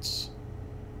 districts.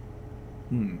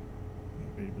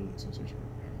 Debated building a sun station in order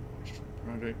to power the Ash Twin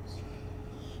project.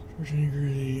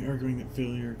 Arguing that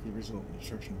failure could result in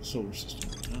destruction of the solar system.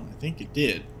 Well, I think it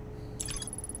did.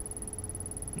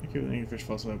 Okay, the anglerfish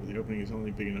fossil but the opening is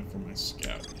only big enough for my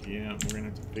scout. Yeah, we're gonna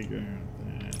have to figure out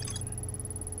that.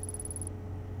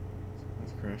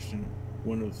 That's crashed in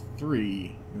one of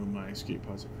 3. You know, my escape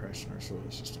pods have crashed in our solar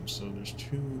system, so there's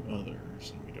 2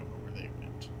 others, and we don't know where they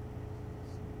went.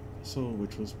 So,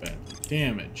 which was badly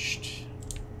damaged.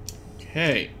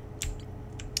 Okay.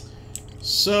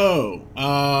 So,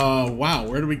 wow,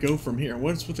 where do we go from here?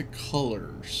 What's with the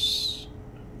colors?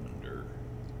 I wonder.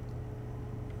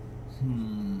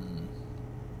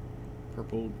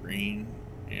 Purple, green,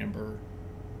 amber,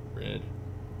 red.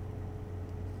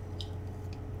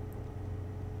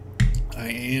 I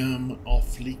am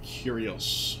awfully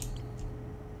curious.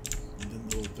 And then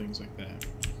little things like that.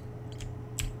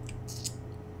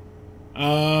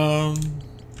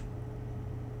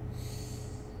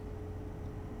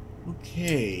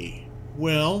 Okay,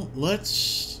 well,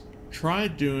 let's try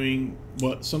doing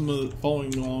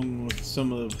following along with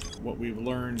some of what we've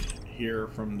learned here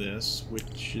from this,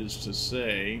 which is to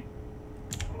say,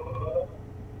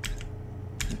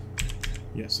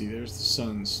 yeah, see, there's the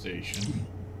sun station.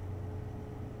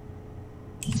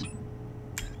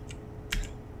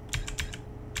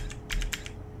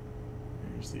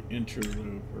 There's the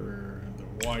interloper and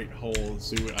the white hole.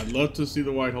 See, I'd love to see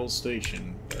the white hole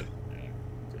station, but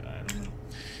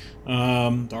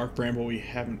Dark Bramble, we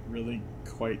haven't really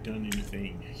quite done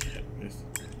anything yet with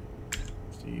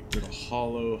the little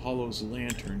Hollow's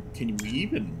lantern. Can we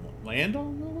even land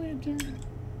on the lantern?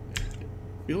 I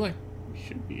feel like we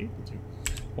should be able to.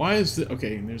 Why is the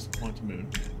okay? And there's the quantum moon.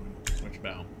 Much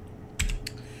about.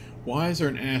 Why is there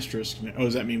an asterisk? Oh,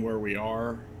 does that mean where we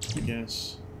are? I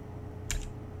guess.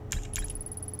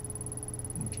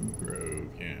 Quantum Grove,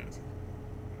 yeah.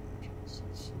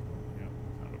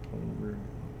 Found a polar.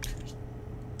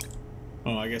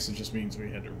 Oh, I guess it just means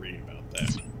we had to read about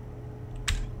that.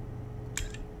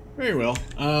 Very well.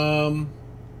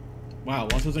 Wow,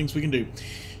 lots of things we can do.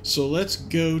 So let's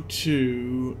go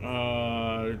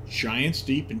to Giant's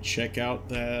Deep and check out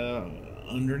the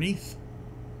underneath,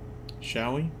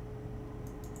 shall we?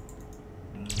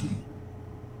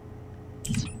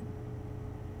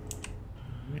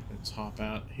 Let's hop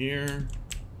out here.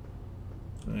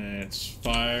 Let's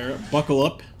buckle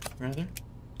up, rather.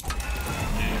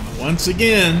 And once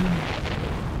again,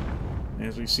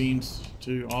 as we seem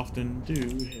to often do,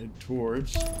 head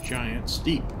towards Giant's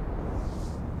Deep.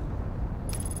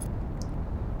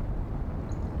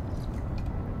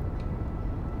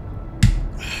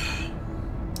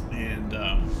 And,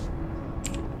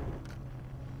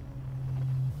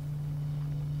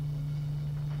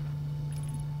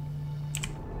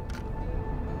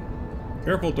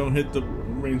 careful, don't hit the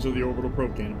rings of the orbital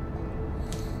probe cannon.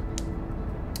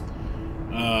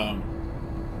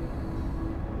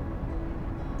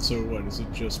 So what, does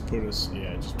it just put us,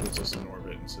 yeah, it just puts us in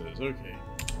orbit and says, okay,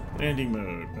 landing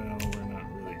mode. Well, we're not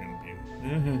really going to be.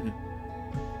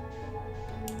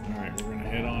 Alright, we're going to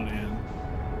head on in.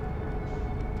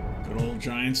 Good old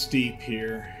Giant's Deep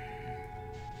here.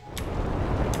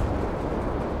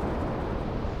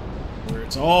 Where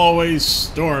it's always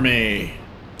stormy.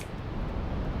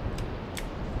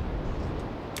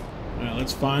 Now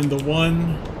let's find the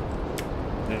one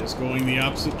that is going the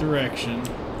opposite direction.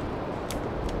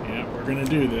 Yeah, we're gonna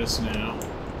do this now.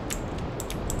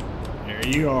 There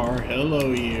you are.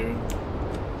 Hello, you.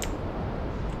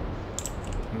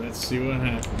 Let's see what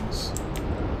happens.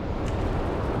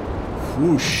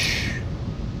 Whoosh.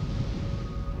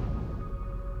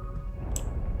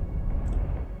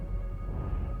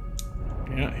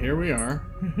 Yeah, here we are.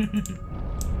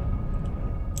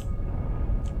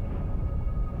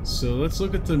 So let's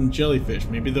look at them jellyfish.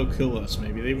 Maybe they'll kill us.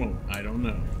 Maybe they won't. I don't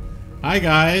know. Hi,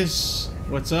 guys.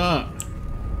 What's up?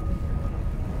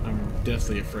 I'm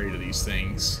deathly afraid of these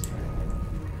things.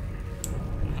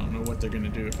 I don't know know what they're going to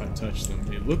do if I touch them.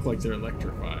 They look like they're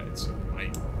electrified, so it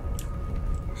might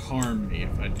harm me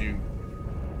if I do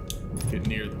get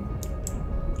near them.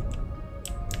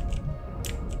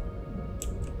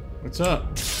 What's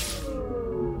up?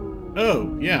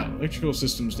 Oh, yeah, electrical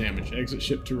systems damage. Exit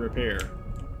ship to repair.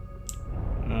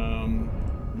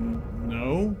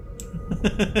 No.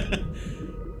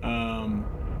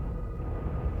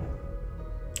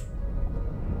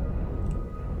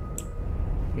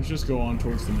 Let's just go on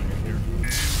towards the middle here.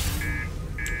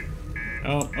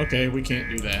 Oh, okay, we can't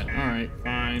do that. Alright,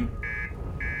 fine.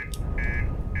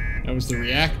 That was the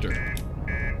reactor.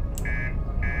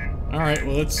 Alright,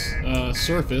 well, let's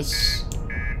surface.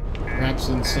 Perhaps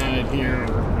inside here,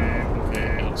 or...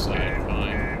 okay, outside,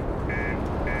 fine.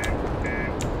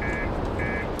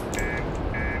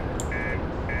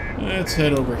 Let's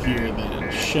head over here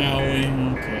then, shall we?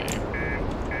 Okay.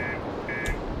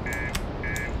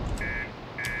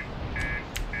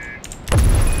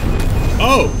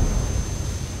 Oh!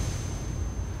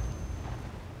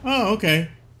 Oh, okay.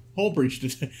 Hull breached.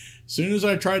 As soon as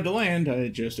I tried to land,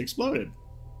 it just exploded.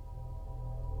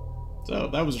 So,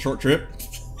 that was a short trip.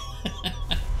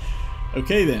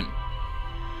 Okay, then.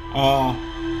 Alright.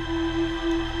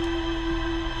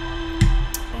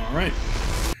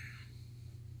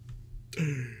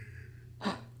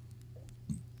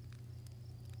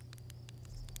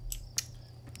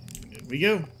 There we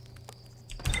go.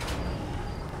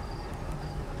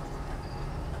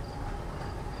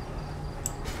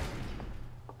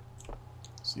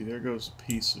 See, there goes a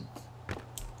piece of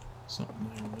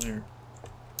something over there.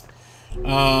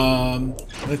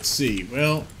 Let's see.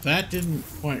 Well, that didn't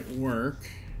quite work.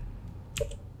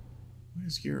 What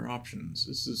is gear options?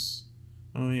 This is...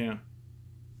 oh, yeah.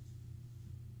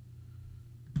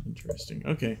 Interesting.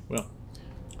 Okay, well,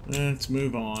 let's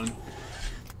move on.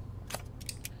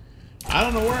 I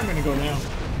don't know where I'm going to go now.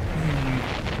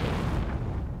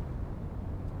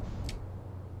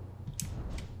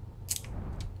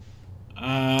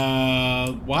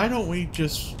 Why don't we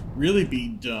just really be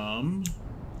dumb?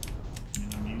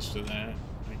 I'm used to that,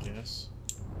 I guess.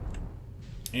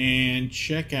 And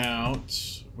check out...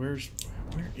 where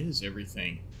is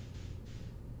everything?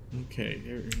 Okay,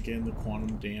 there again, the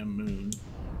quantum damn moon.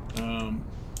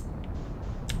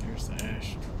 There's the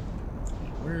ash.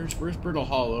 Where's Brittle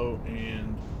Hollow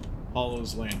and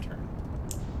Hollow's lantern?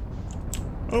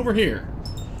 Over here.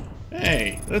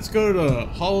 Hey, let's go to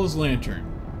Hollow's lantern.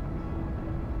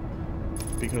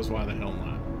 Because why the hell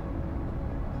not?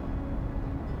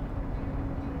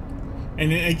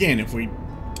 And again, if we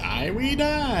die, we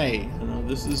die. You know,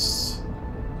 this is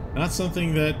not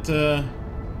something that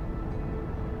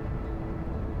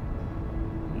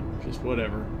just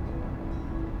whatever.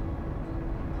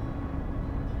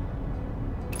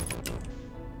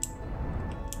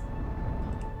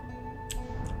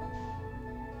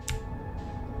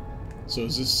 So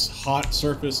is this hot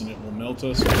surface and it will melt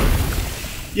us?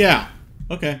 Yeah.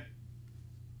 Okay.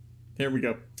 There we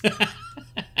go.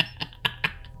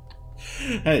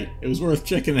 Hey, it was worth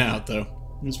checking out, though.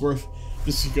 It was worth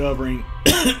discovering,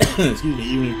 excuse me,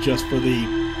 even if just for the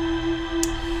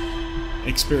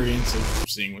experience of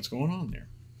seeing what's going on there.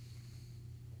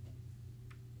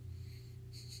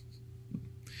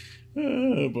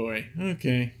 Oh, boy.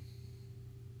 Okay.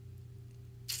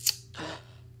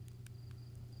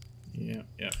 Yep.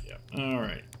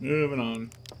 Alright, moving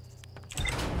on.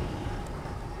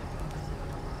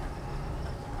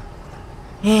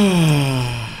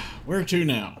 Where to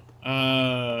now?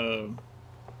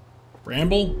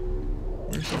 Bramble?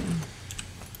 Or something?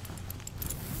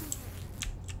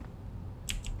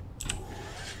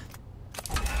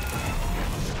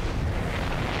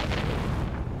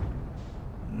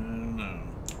 I don't know.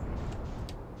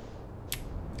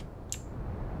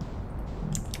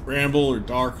 Bramble or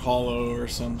Dark Hollow or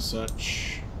some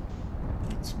such.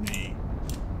 That's me.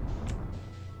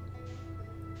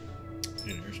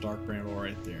 And there's Dark Bramble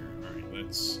right there. Alright,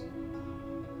 let's...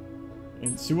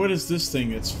 and see, what is this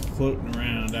thing that's floating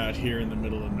around out here in the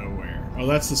middle of nowhere? Oh,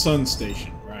 that's the sun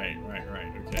station. Right,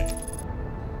 okay.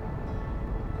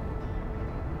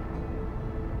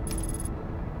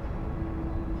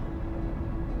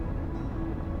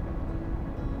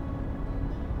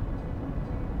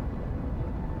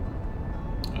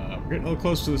 We're getting a little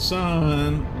close to the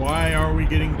sun. Why are we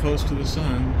getting close to the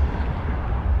sun?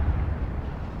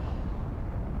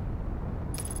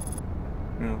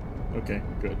 Oh, okay,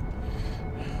 good.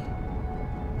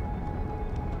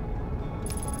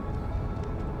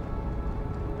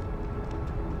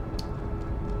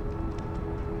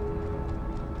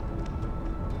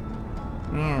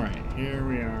 Alright, here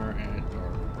we are at our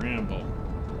Bramble.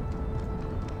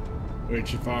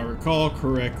 Which, if I recall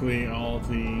correctly, all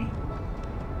the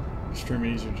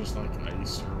extremities are just like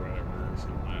ice or whatever. So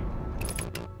I don't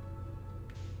know.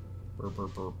 Burp,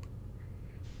 burp, burp.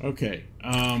 Okay,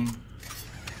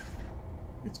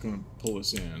 it's gonna pull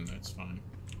us in, that's fine.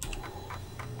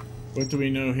 What do we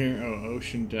know here? Oh,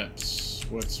 ocean depths.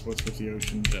 What's with the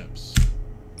ocean depths?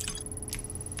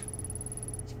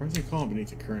 Surprisingly calm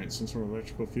beneath the current. Some sort of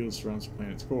electrical field surrounds the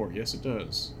planet's core. Yes, it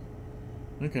does.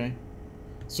 Okay.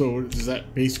 So does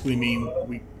that basically mean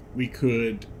we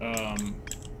could yeah,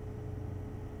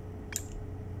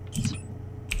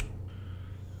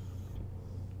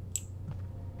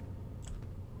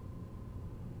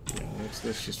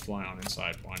 let's just fly on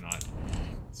inside, why not?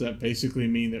 Does that basically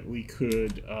mean that we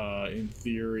could in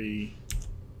theory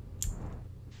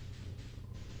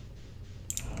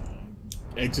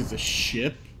exit the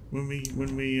ship when we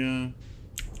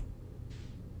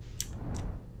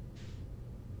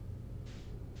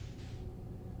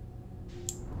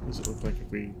what does it look like if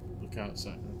we look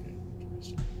outside? Okay,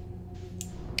 interesting.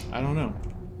 I don't know.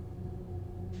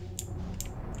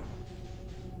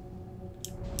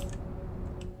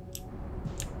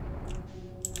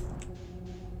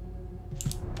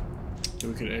 So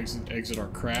we could exit our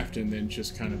craft and then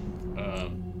just kind of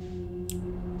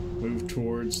move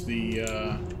towards the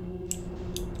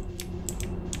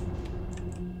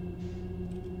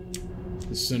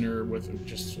center with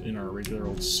just in our regular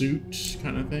old suit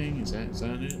kind of thing. Is that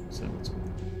it? Is that what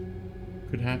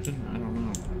could happen? I don't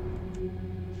know.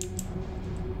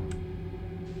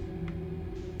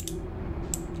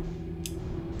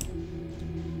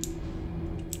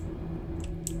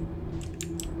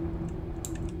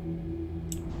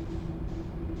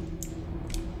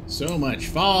 So much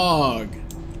fog!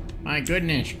 My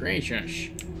goodness gracious!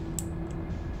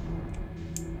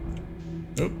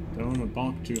 Oh, don't want to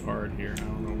bonk too hard here. I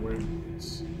don't know where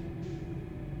it's...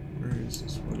 Where is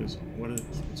this? What's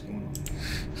going on?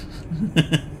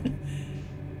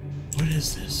 What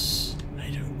is this? I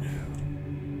don't know.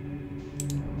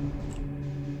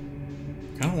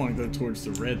 Kind of want to go towards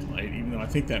the red light, even though I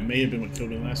think that may have been what killed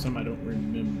me last time. I don't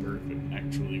remember if it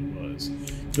actually was.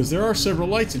 Because there are several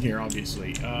lights in here,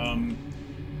 obviously. And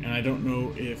I don't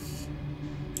know if...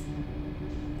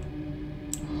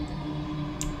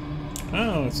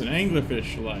 Oh, it's an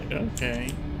anglerfish light. Okay.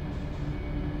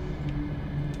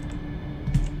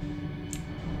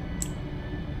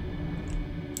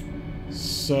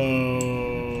 So...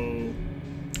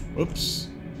 Whoops.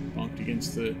 Bonked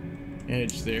against the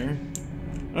edge there.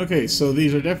 Okay, so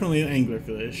these are definitely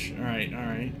anglerfish.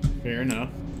 Alright. Fair enough.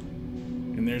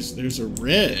 And there's a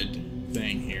red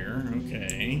thing here.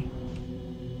 Okay.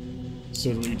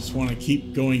 So do we just want to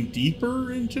keep going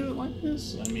deeper into it like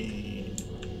this? I mean...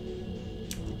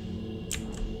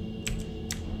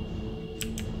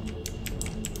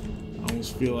 I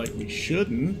almost feel like we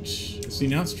shouldn't. See,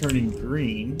 now it's turning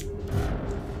green.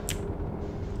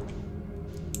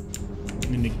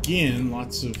 And again,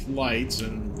 lots of lights,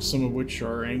 and some of which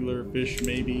are anglerfish,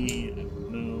 maybe. I don't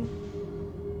know.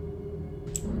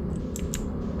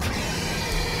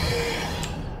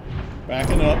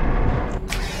 Backing up.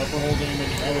 Upper hull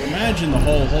damage. I would imagine the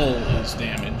whole hull is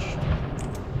damaged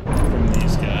from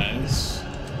these guys.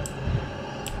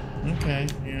 Okay,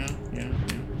 yeah.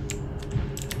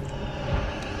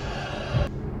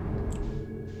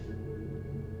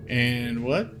 And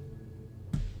what?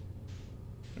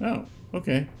 Oh,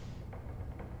 okay.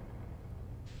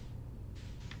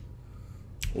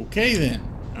 Okay then.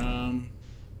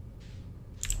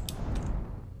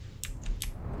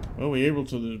 Well, we're able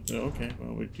to. Okay.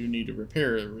 Well, we do need to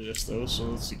repair this though. So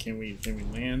let's see. Can we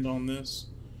land on this?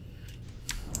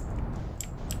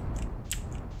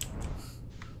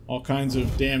 All kinds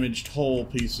of damaged hull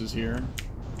pieces here.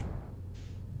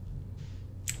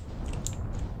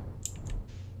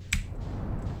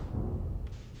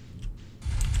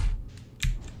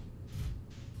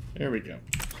 There we go.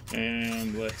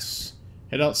 And let's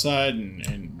head outside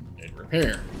and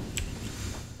repair.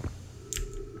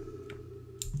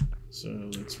 So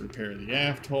let's repair the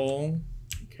aft hull.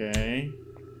 Okay.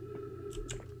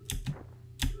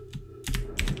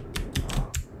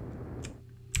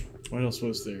 What else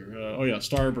was there? Oh yeah,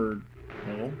 starboard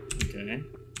hull. Okay.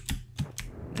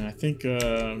 And I think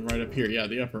right up here, yeah,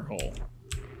 the upper hull.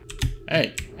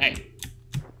 Hey!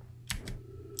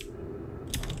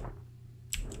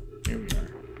 Here we are.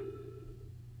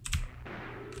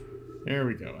 There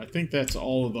we go. I think that's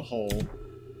all of the hull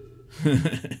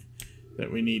that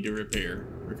we need to repair.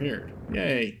 Repaired.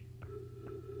 Yay!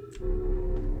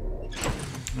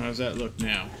 How does that look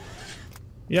now?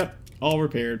 Yep, all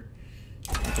repaired.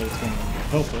 Not that it's going to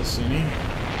help us any.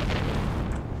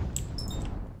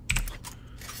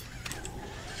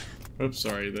 Oops,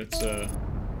 sorry, that's, go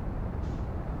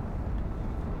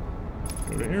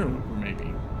to Airlooper,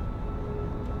 maybe.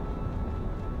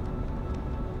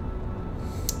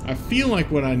 I feel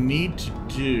like what I need to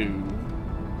do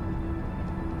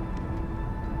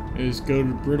is go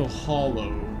to Brittle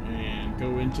Hollow and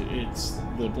go into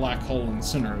the black hole in the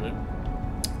center of it,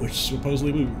 which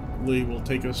supposedly will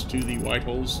take us to the White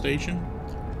Hole Station.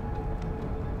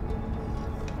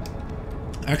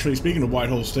 Actually, speaking of White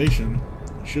Hole Station,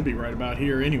 it should be right about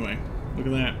here anyway. Look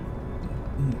at that.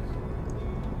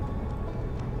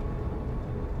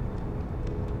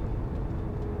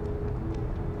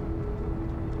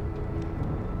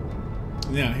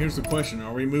 Yeah, here's the question.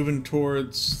 Are we moving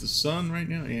towards the sun right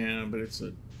now? Yeah, but it's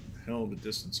a hell of a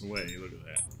distance away. Look at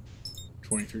that.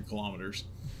 23 kilometers.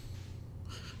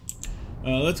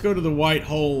 Let's go to the White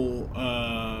Hole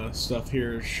stuff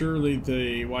here. Surely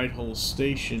the White Hole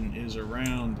Station is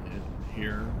around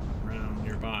here, around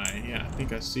nearby. Yeah, I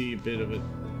think I see a bit of it.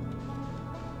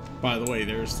 By the way,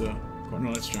 there's the... Oh,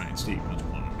 no, that's Giant Steep, not the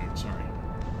one I'm sorry.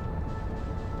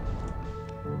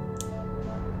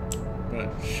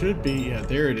 But should be... Yeah,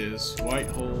 there it is. White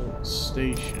Hole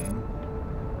Station.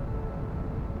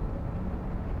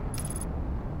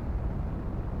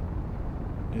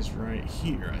 Is right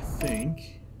here, I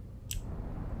think.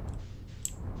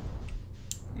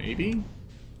 Maybe?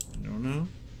 I don't know.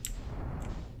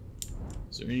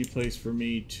 Is there any place for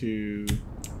me to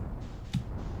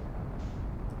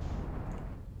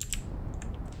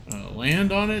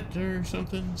land on it or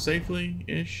something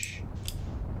safely-ish?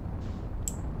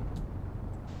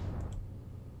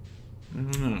 I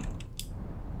don't know.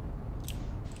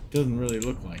 Doesn't really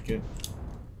look like it.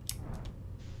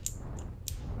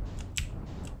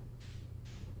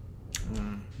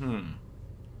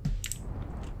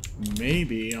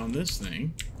 Maybe on this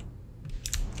thing.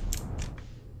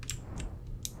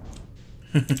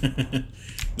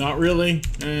 Not really.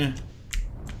 I'm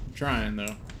trying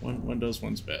though. One does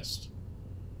one's best.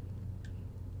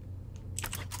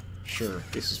 Sure,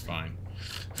 this is fine.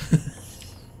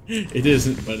 It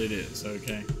isn't, but it is.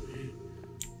 Okay.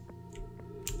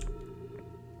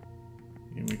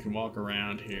 And we can walk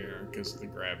around here because of the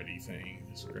gravity thing.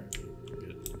 This gravity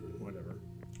bit, whatever.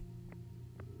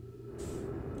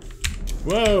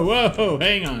 Whoa, whoa,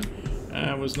 hang on.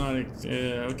 I was not...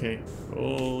 okay,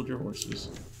 hold your horses.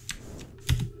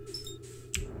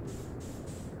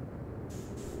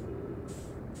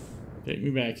 Take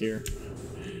me back here.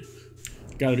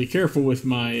 Gotta be careful with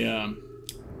my,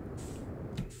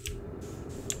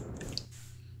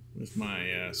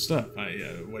 stuff.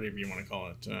 Whatever you want to call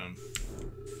it.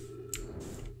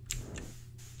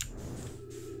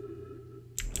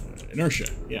 Inertia.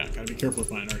 Yeah, gotta be careful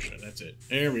with my inertia. That's it.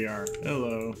 There we are.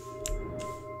 Hello.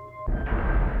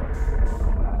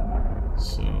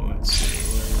 So, let's see.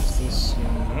 Where is this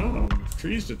one? Oh,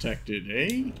 trees detected,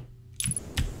 eh?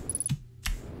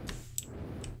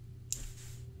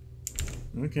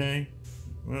 Okay.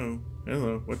 Whoa.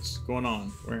 Hello. What's going on?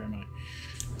 Where am I?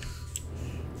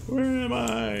 Where am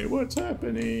I? What's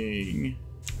happening?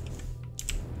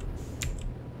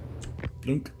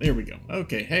 Blunk. There we go.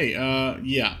 Okay. Hey,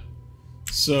 yeah.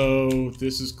 So,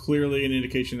 this is clearly an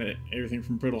indication that everything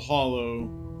from Brittle Hollow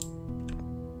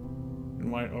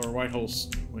and White Hole...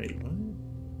 Wait, what?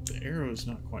 The arrow's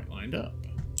not quite lined up.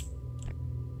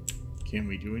 Can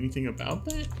we do anything about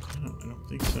that? No, I don't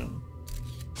think so.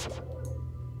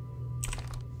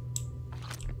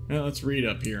 Well, let's read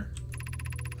up here.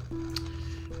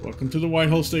 Welcome to the White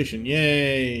Hole Station.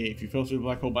 Yay! If you fell through the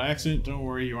black hole by accident, don't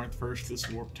worry, you aren't the first. This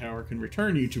warp tower can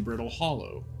return you to Brittle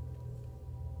Hollow.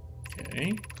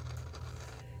 Okay.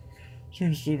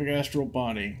 Specific astral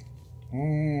body.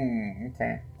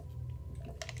 Okay.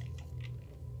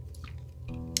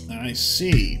 I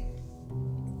see.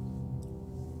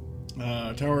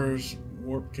 Tower's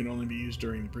warp can only be used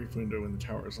during the brief window when the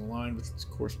tower is aligned with its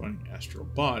corresponding astral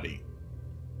body.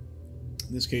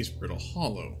 In this case, Brittle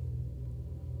Hollow.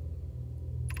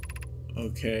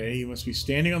 Okay, you must be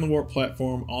standing on the warp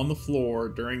platform on the floor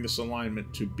during this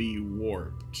alignment to be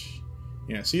warped.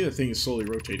 Yeah, see that thing is slowly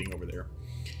rotating over there.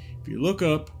 If you look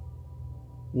up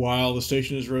while the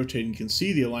station is rotating, you can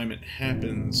see the alignment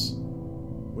happens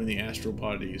when the astral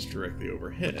body is directly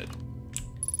overhead.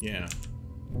 Yeah.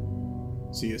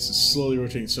 See, this is slowly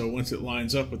rotating, so once it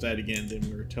lines up with that again, then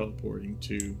we're teleporting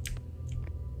to...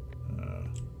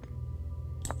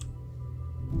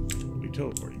 we'll be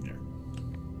teleporting there.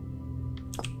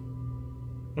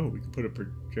 Oh, we can put a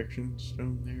projection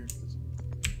stone there?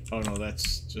 Oh no,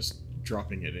 that's just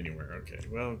dropping it anywhere. Okay,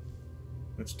 well,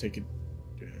 let's take it.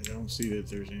 I don't see that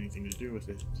there's anything to do with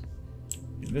it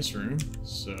in this room,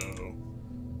 so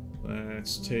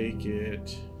Let's take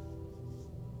it,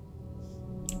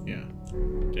 yeah,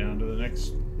 down to the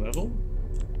next level,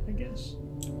 I guess.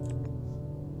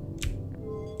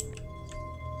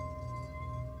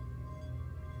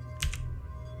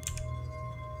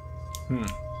 Huh.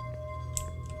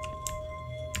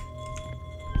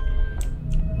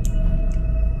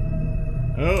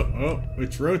 Oh,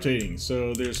 it's rotating.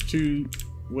 So there's two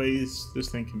ways this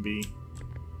thing can be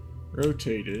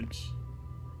rotated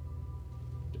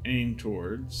to aim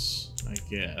towards, I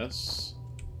guess.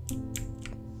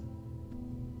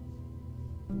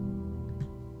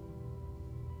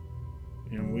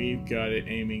 And we've got it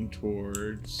aiming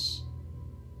towards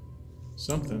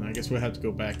something. I guess we'll have to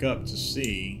go back up to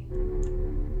see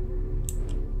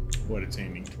what it's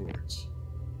aiming towards.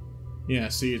 Yeah,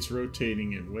 see, it's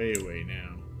rotating it way away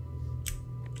now.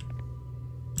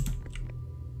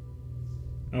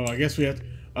 Oh, I guess we have to...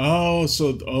 Oh,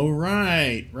 so... Oh,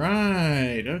 right.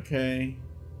 Right. Okay.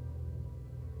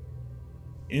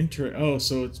 Oh,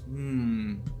 so it's...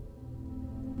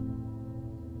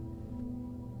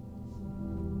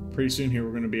 Pretty soon here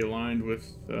we're going to be aligned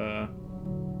with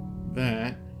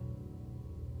that.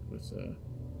 With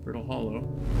Brittle Hollow.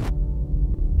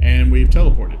 And we've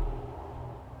teleported.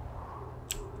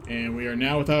 And we are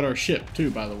now without our ship, too,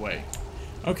 by the way.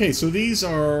 Okay, so these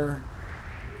are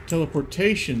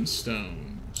teleportation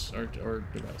stones, or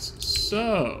devices.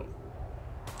 So,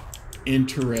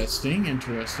 interesting.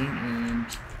 And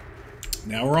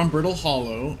now we're on Brittle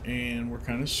Hollow, and we're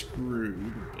kind of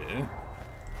screwed a bit.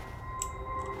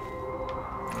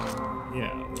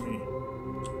 Yeah, let me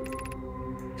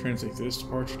translate this.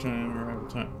 Departure time, arrival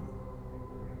time.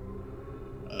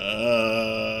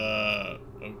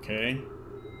 Okay.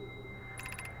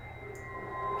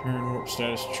 Return warp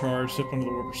status charged. Step onto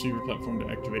the warp receiver platform to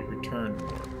activate return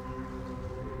warp.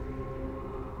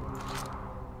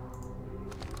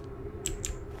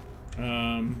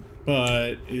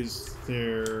 But is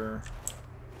there...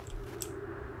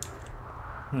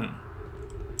 Huh.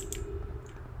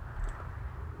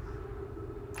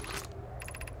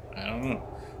 I don't know.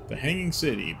 The Hanging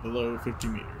City, below 50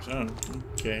 meters. Oh,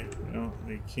 okay. Well,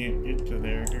 we can't get to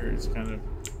there. Here it's kind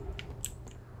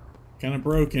of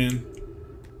broken.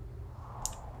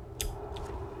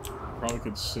 Probably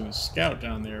could send a scout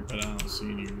down there, but I don't see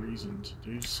any reason to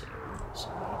do so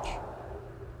much.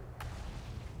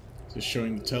 Just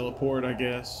showing the teleport, I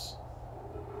guess.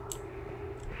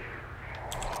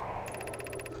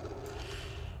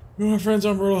 Well, my friends,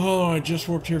 I'm Brittle Hollow. I just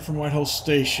warped here from Whitehole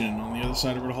Station. On the other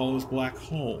side of Brittle Hollow is Black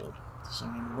Hole.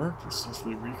 Design worked,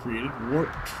 successfully recreated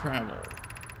warp travel.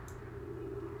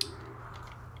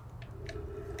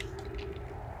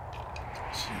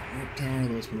 Warp tower,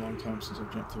 though it's been a long time since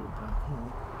I've jumped through a black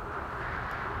hole.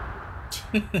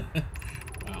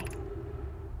 Wow.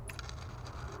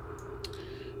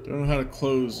 Don't know how to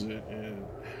close it, and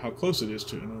how close it is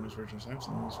to enormous original science. As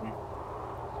long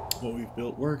as what we've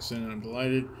built works, and I'm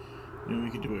delighted. You know, we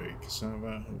can do it. Cassava,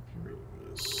 I hope you're reading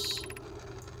this.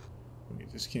 Wait,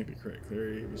 this can't be correct.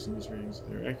 Clarity, using these readings, if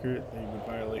they're accurate, they would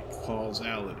violate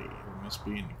causality. There must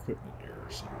be an equipment error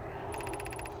somewhere.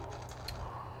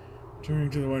 Returning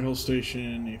to the Whitehole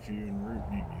Station. If you en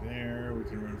route meet me there, we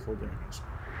can run full darkness.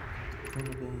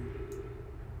 Problem.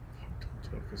 Don't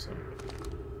tell Cassava.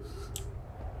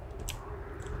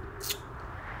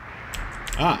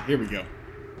 Ah, here we go.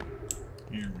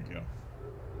 Here we go.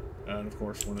 And of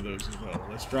course, one of those as well.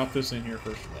 Let's drop this in here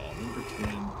first of all. Ember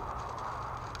Twin.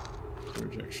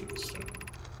 Projection stone.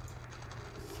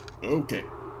 Okay.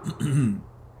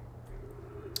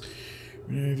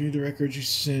 I viewed the records you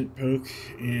sent, Poke,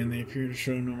 and they appear to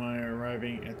show Nomai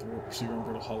arriving at the warp receiver on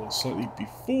Brittle Hollow slightly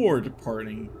before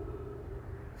departing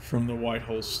from the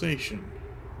Whitehole Station.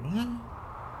 What?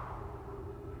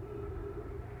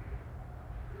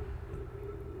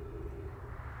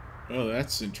 Oh,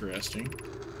 that's interesting.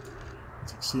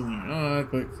 It's exceedingly odd,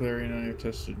 but Clary and I have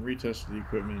tested and retested the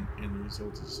equipment, and the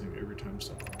result is the same every time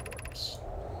something warps.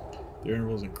 The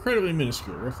interval is incredibly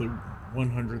minuscule, roughly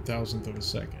 1/100,000th of a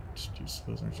second. Do you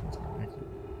suppose I'm accurate?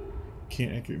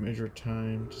 Can't accurately measure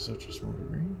time to such a small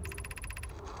degree?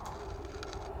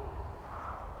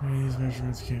 These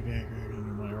measurements can't be accurate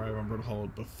under my arrival on Brittle Hollow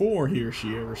before he or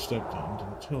she ever stepped into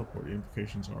the teleport. The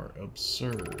implications are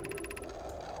absurd.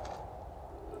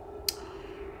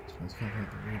 It's confident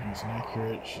the reading is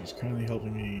inaccurate. She's kindly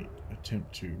helping me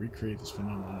attempt to recreate this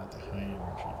phenomenon at the high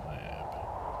energy lab.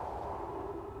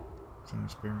 It's an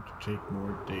experiment to take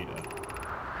more data.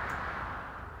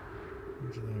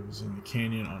 The lab is in the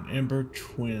canyon on Ember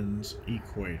Twins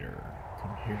equator.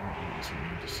 Come here, please. We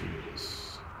need to see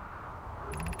this.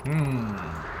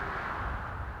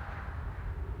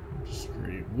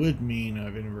 Disagree. it would mean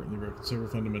I've inadvertently broken several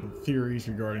fundamental theories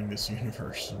regarding this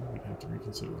universe. And we'd have to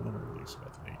reconsider the normal beliefs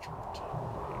about the nature of time.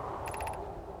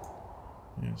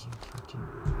 Yes,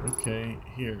 okay,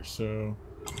 here, so...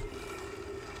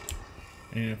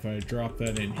 And if I drop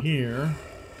that in here...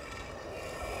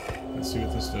 Let's see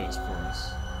what this does for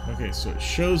us. Okay, so it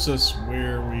shows us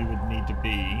where we would need to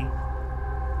be.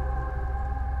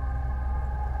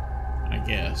 I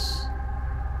guess.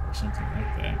 Or something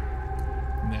like that.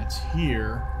 And that's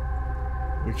here,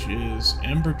 which is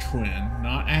Ember Twin,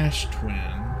 not Ash Twin.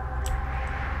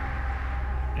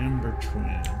 Ember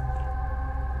Twin.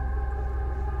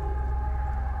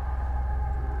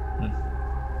 Huh.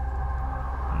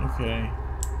 Okay.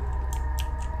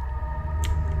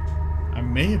 I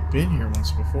may have been here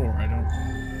once before, I don't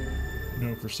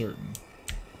know for certain.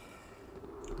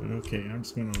 But okay, I'm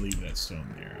just gonna leave that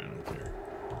stone there, I don't care.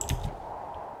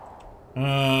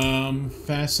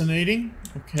 Fascinating.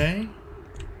 Okay.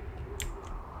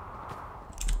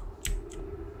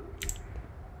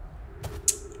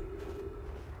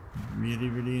 Really,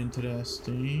 really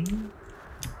interesting.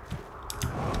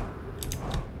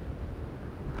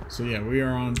 So yeah, we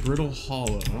are on Brittle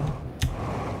Hollow at the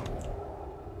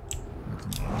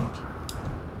moment.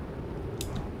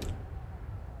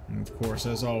 And of course,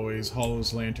 as always,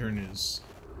 Hollow's lantern is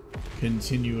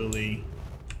continually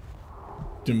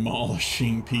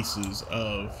demolishing pieces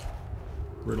of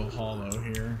Brittle Hollow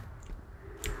here.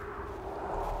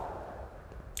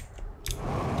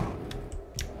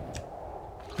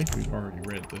 I think we've already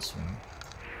read this one.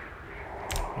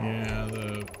 Yeah,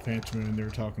 the Phantom Moon, they were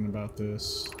talking about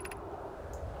this.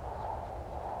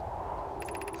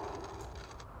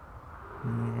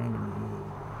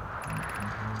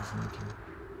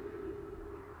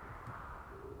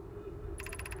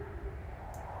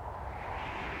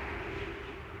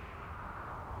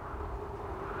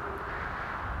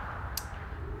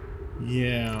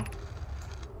 Yeah.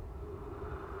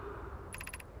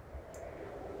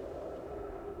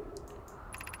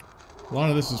 A lot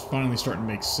of this is finally starting to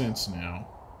make sense now.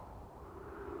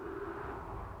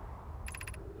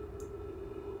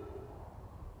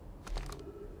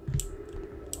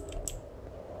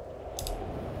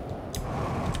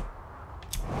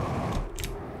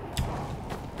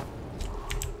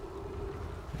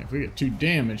 If we get too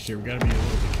damaged here, we gotta be a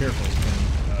little bit careful.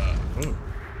 Whoa.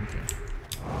 Okay.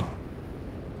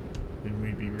 Then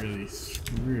we'd be really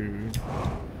screwed.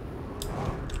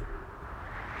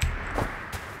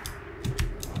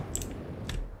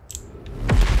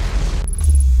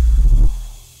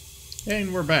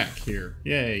 And we're back here.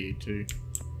 Yay,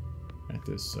 at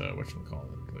this,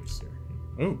 whatchamacallit place here.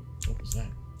 Oh, what was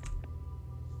that?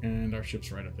 And our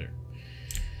ship's right up there.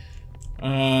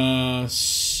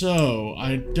 So,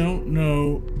 I don't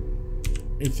know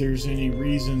if there's any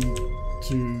reason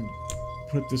to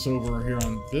put this over here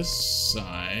on this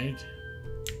side.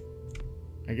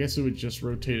 I guess it would just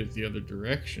rotate it the other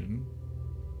direction.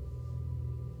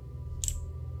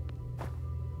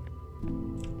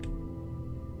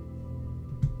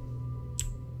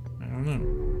 I don't know.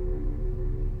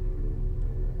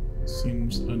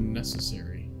 Seems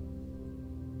unnecessary.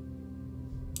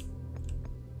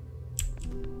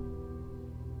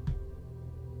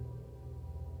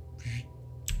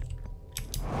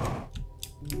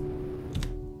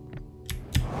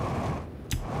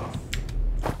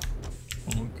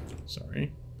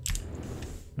 Sorry.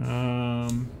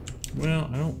 Well,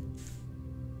 I don't...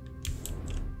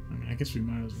 I mean, I guess we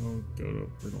might as well go to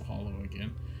Brittle Hollow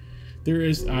again. There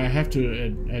is... I have to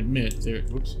admit, there...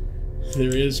 Whoops.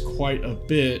 There is quite a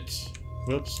bit...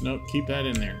 Whoops, nope, keep that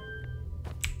in there.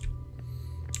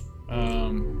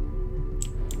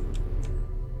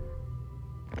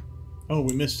 Oh,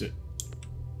 we missed it.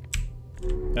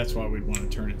 That's why we'd want to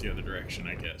turn it the other direction,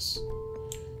 I guess.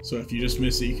 So if you just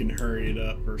miss it, you can hurry it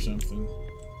up or something.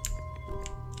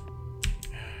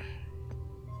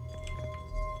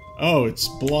 Oh, it's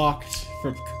blocked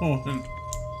from going.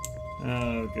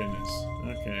 Oh, goodness.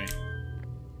 Okay.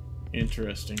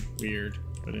 Interesting. Weird,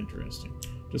 but interesting.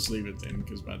 Just leave it then,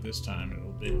 because by this time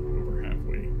it'll be over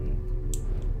halfway.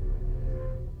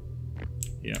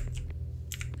 Yep.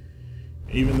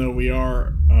 Even though we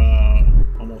are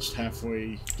almost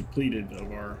halfway depleted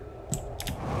of our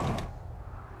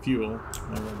fuel,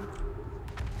 we'll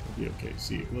be okay.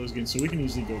 See, it glows again, so we can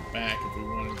easily go back if we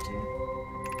wanted to.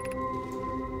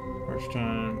 Harsh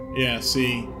time. Yeah,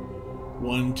 see,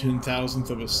 1/10,000th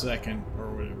of a second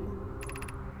or whatever.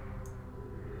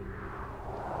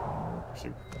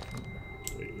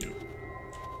 Wait, no.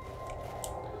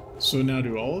 So now,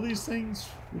 do all of these things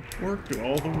work? Do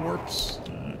all the warps?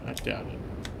 I doubt it.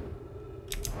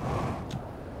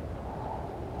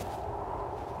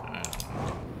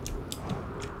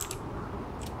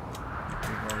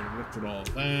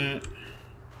 that.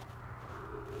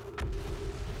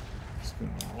 Just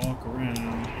gonna walk around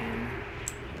here.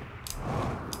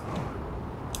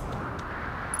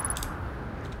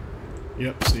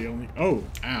 Yep, see only. Oh,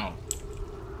 ow.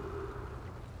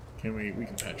 We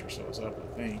can patch ourselves up, I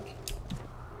think.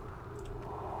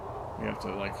 We have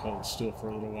to like hold still for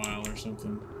a little while or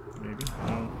something. Maybe.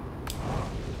 No.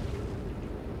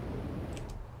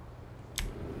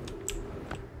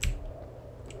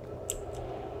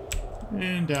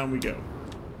 And down we go.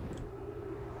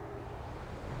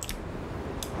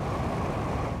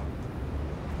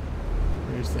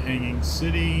 There's the hanging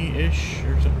city-ish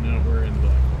or something. No, we're in the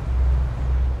black.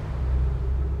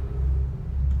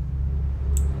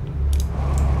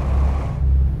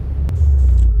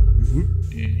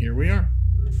 And here we are.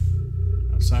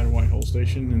 Outside of Whitehole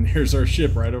Station, and there's our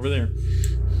ship right over there.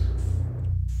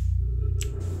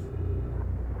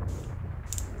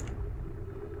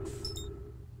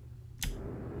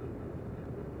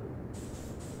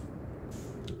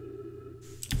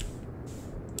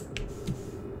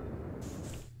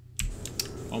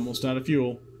 Almost out of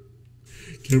fuel.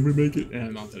 Can we make it?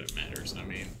 Not that it matters. I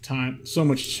mean, so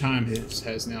much time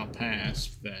has now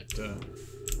passed that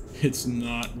it's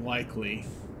not likely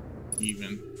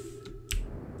even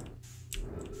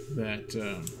that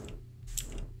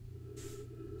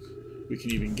we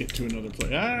can even get to another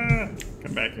place. Ah!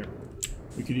 Come back here.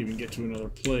 We could even get to another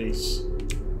place.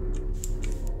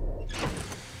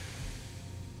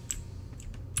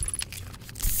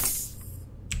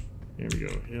 There we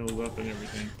go, healed up and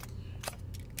everything.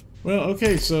 Well,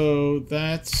 okay, so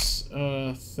that's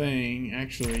a thing.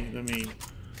 Actually, let me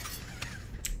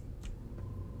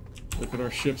look at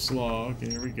our ship's log.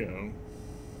 There we go.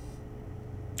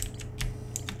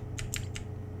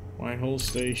 Whitehole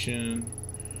Station.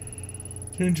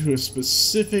 Turn to a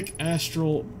specific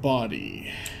astral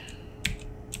body.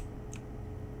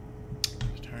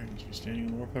 The tower needs to be standing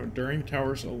on the warp tower during the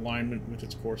tower's alignment with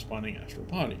its corresponding astral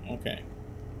body. Okay.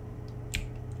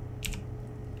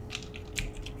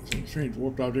 Some strange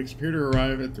warped objects appear to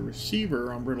arrive at the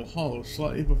receiver on Brittle Hollow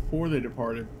slightly before they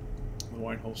departed the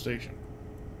Whitehole Station.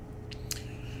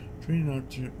 Training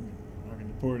object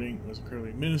reporting was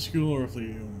incredibly minuscule, or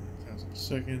roughly 1,000 a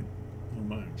second.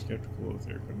 No, I'm skeptical if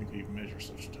their equipment could even measure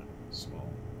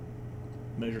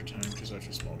time to such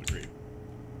a small degree.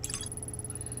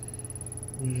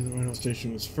 The Whitehole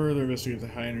Station was further investigated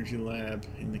the high energy lab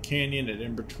in the canyon at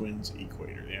Ember Twin's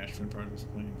equator. The Ashton project was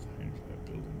planning with the high energy lab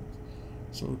building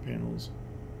with solar panels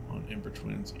on Ember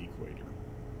Twin's equator.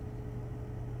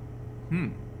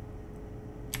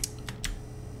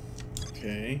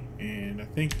 Okay, and I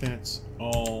think that's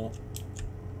all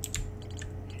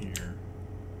here.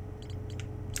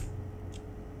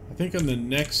 I think on the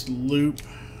next loop,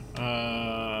 we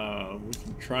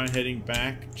can try heading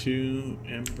back to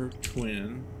Ember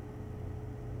Twin.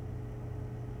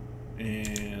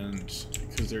 And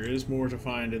because there is more to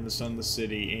find in the Sun, the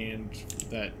City, and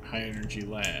that high energy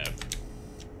lab.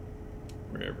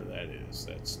 Wherever that is.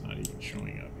 That's not even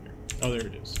showing up here. Oh, there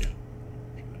it is, yeah.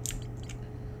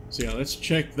 So yeah, let's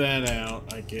check that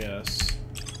out, I guess.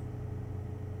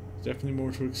 There's definitely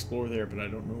more to explore there, but I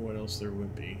don't know what else there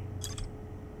would be.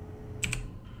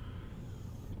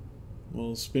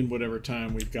 We'll spend whatever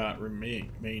time we've got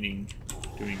remaining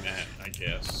doing that, I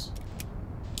guess.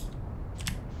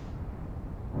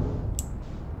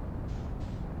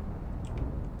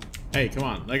 Hey, come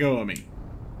on, let go of me.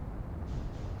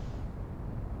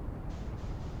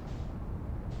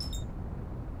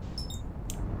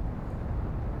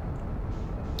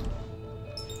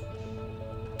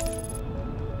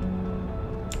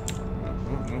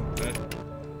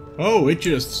 Oh, it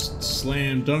just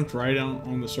slam dunked right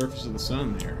on the surface of the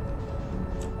Sun there.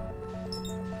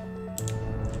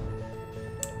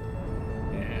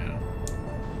 Yeah.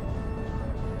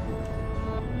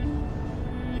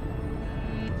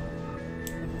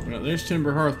 Well, there's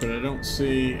Timber Hearth, but I don't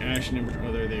see Ash and Ember.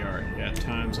 Oh, there they are. Yeah,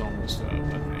 time's almost up,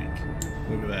 I think.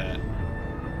 Look at that.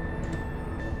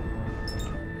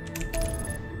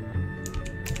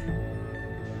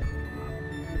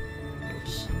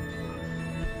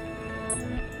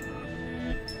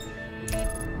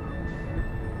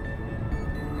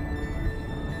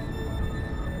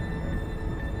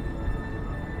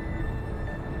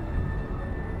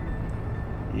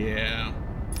 Yeah.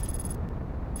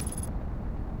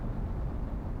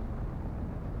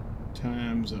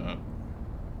 Time's up.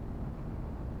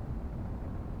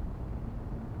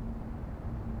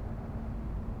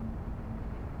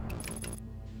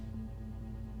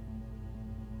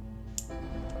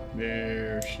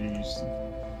 There she is,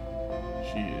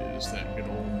 that good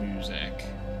old Muzak.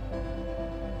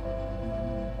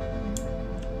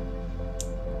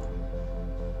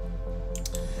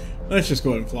 Let's just go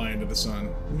ahead and fly into the sun.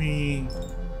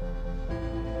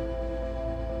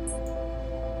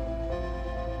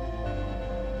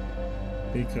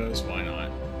 Because why not?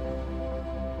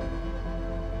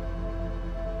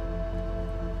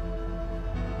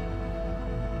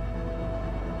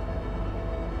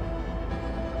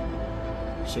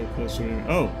 So close to it.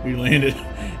 Oh, we landed.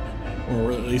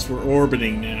 Or at least we're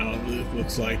orbiting now. It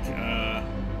looks like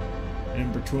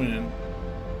Ember Twin.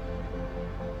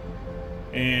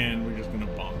 And we're just gonna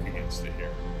bonk against it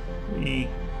here. Okay,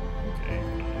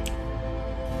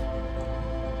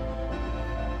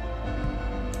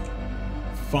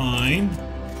 fine.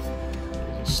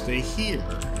 Just stay here.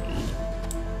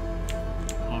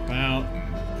 Hop out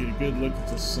and get a good look at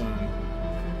the sun.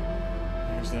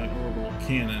 There's that orbital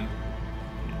cannon.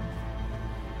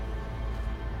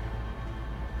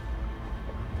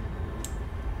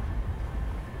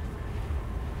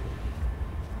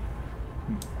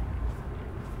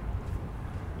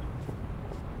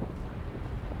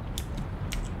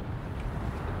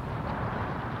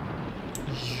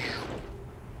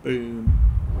 Boom.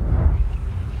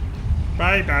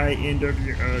 Bye-bye, end of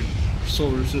your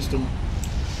solar system.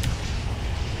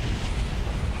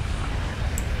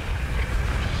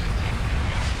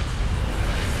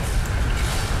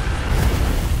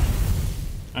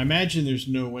 I imagine there's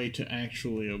no way to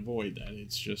actually avoid that.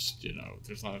 It's just, you know,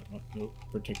 there's no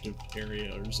protective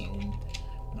area or zone.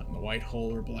 Not in the white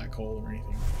hole or black hole or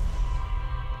anything.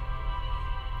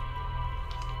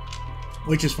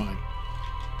 Which is fine.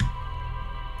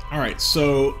 Alright,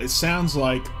 so it sounds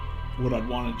like what I'd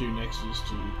want to do next is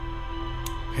to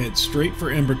head straight for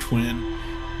Ember Twin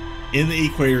in the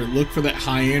equator, look for that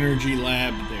high energy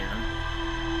lab there.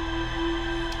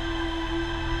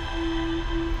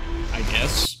 I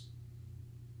guess.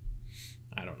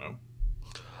 I don't know.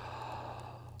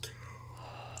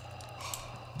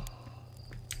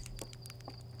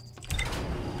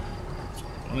 That's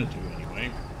what I want to do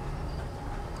anyway.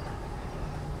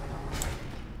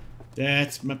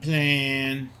 That's my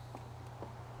plan.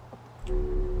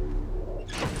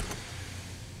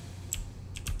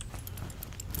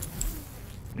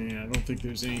 Yeah, I don't think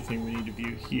there's anything we need to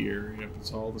view here. Yep,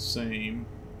 it's all the same.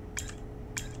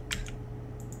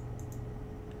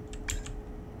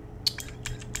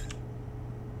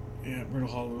 Yeah, Brittle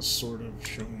Hollow is sort of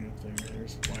showing up there.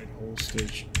 There's White Hole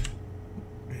Station.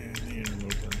 And the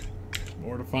interloper.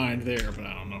 More to find there, but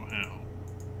I don't know how.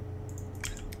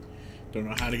 Don't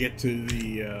know how to get to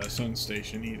the sun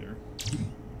station either.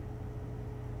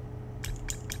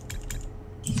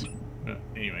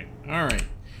 Anyway, alright.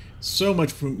 So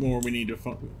much more we need to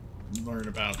learn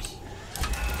about.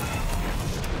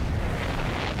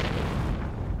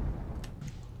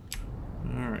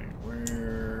 Alright,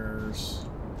 where's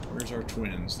our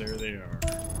twins? There they are.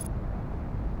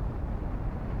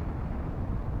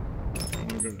 I'm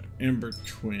gonna go to Ember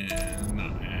Twin,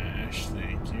 not Ash,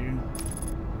 thank you.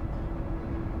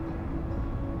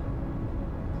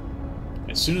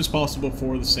 As soon as possible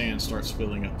before the sand starts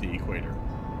filling up the equator.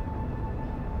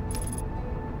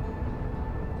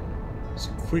 As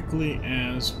quickly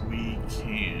as we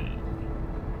can.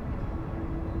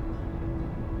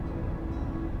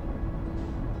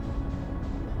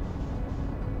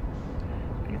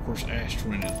 And of course Ash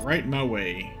Twin is right in my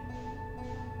way.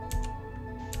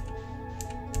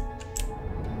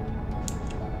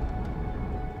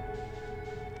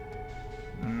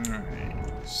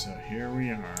 Alright, so here we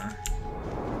are.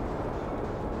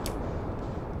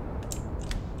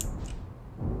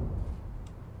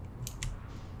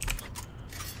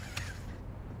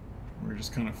 We're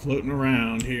just kind of floating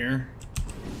around here.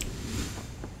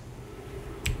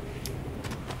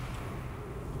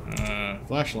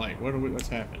 Flashlight. What's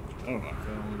happened? Oh, I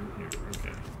fell in here.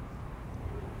 Okay.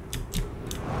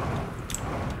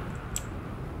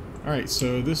 Alright,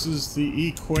 so this is the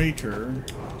equator.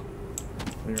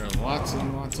 There are lots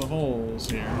and lots of holes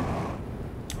here.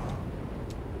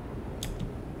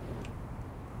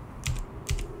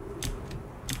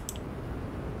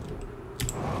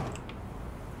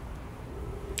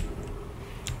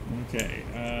 Okay,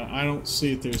 I don't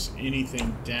see if there's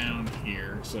anything down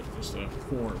here except just a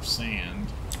core of sand.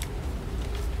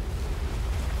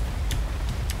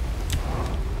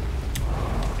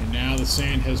 And now the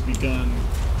sand has begun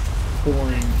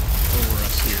pouring over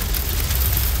us here.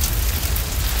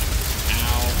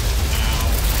 Ow,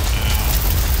 ow, ow,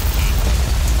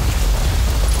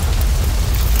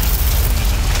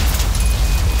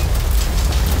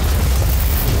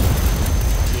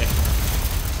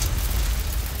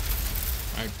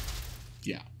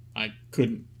 Yeah, I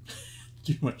couldn't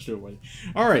do much to avoid it.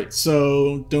 Alright,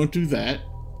 so don't do that.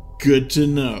 Good to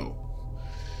know.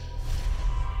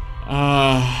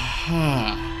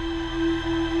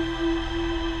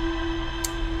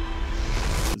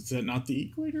 Is that not the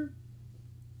equator?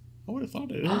 I would have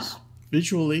thought it is.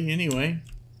 Visually, anyway.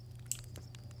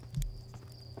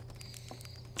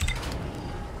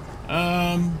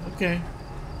 Okay.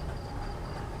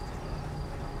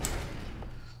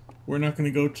 We're not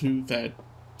going to go to that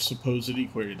supposed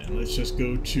equator then. Let's just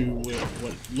go to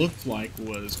what looked like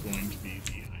was going to be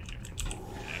the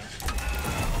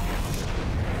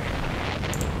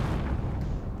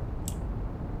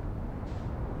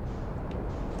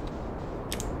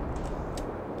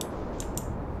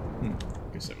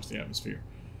guess that was the atmosphere.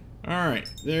 Alright,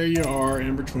 there you are,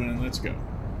 Ember Twin. Let's go.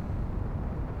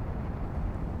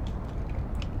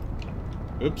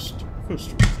 Oops,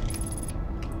 coaster.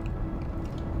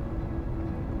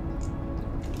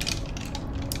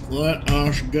 Let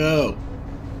us go.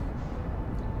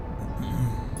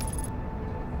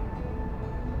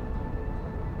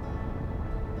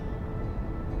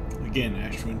 Again,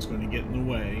 Ash Twin's going to get in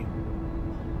the way.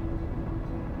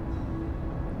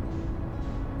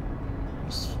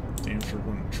 Just damn sure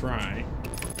going to try.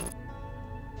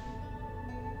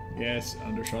 Yes,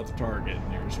 undershot the target,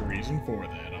 and there's a reason for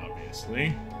that,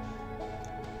 obviously.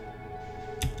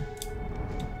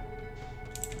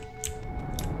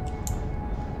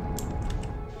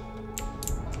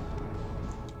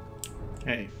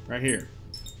 Hey, right here.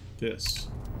 This.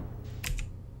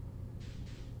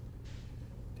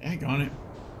 Daggone it.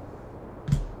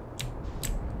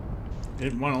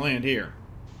 Didn't want to land here.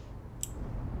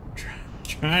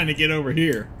 Trying to get over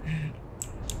here.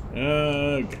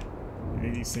 Okay.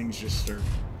 Maybe these things just are...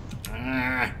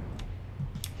 Ah!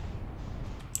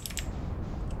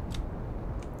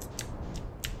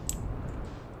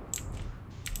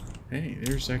 Hey,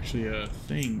 there's actually a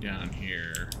thing down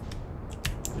here.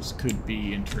 This could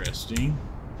be interesting.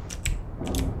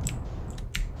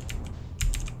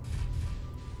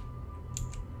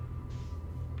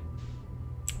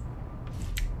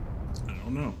 I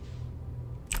don't know.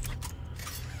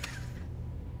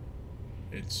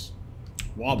 It's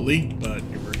wobbly, but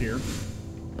we're here.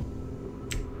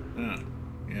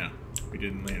 Yeah, we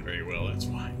didn't land very well, that's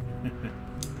fine.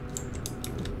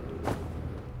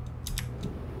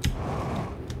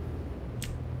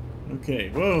 Okay,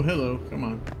 whoa, hello, come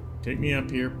on. Take me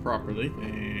up here properly,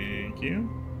 thank you.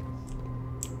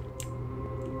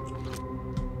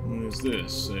 What is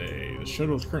this? The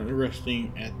shuttle is currently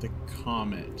resting at the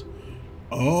comet.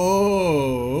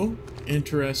 Oh,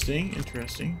 interesting,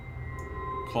 interesting.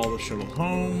 Call the shuttle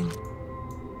home.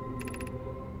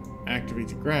 Activate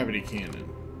the gravity cannon.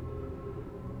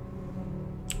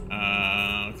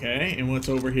 Okay, and what's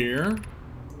over here?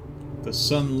 The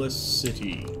Sunless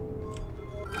City.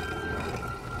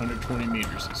 120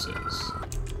 meters, it says.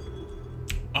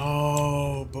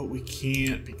 Oh, but we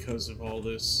can't because of all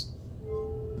this.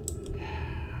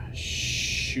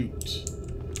 Shoot.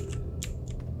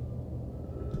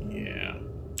 Yeah.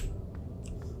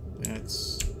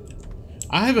 That's...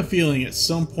 I have a feeling at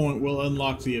some point we'll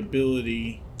unlock the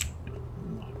ability...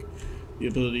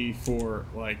 for,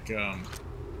 like,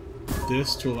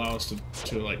 this to allow us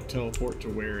to like, teleport to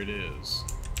where it is.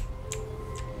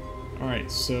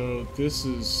 Alright, so this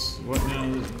is... what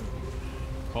now?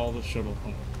 Call the shuttle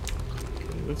home.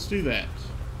 Okay, let's do that.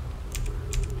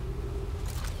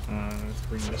 Let's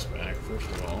bring this back, first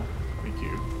of all. Thank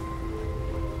you.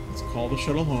 Let's call the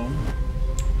shuttle home.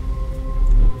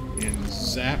 And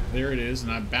zap, there it is,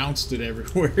 and I bounced it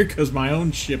everywhere because my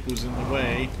own ship was in the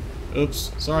way.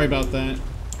 Oops, sorry about that.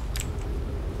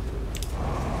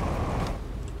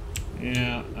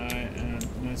 Yeah,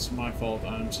 that's my fault,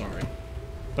 I'm sorry.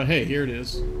 But hey, here it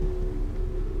is.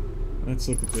 Let's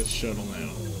look at this shuttle now.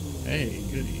 Hey,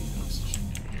 goody. Oxygen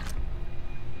in here.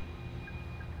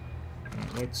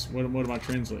 What am I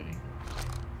translating?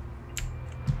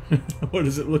 What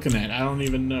is it looking at? I don't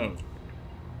even know.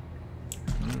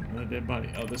 A dead body.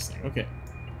 Oh, this thing. Okay.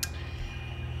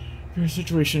 Your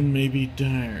situation may be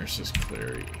dire, says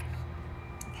Clary.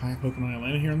 Hi, Pokemon. I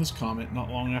landed here on this comet not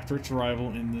long after its arrival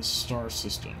in this star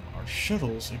system. Our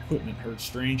shuttle's equipment heard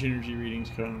strange energy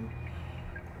readings coming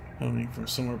from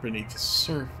somewhere beneath the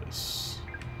surface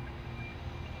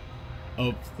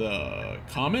of the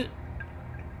comet.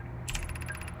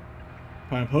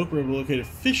 Pine Poke were able to locate a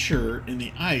fissure in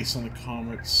the ice on the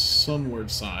comet's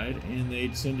sunward side, and they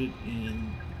descended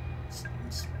inside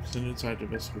to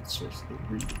investigate the source of the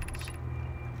readings.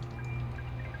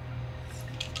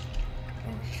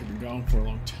 Should be gone for a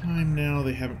long time now.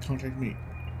 They haven't contacted me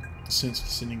since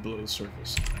descending below the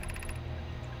surface.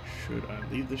 Should I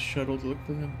leave the shuttle to look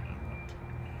for them? I won't.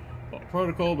 Well,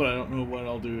 protocol, but I don't know what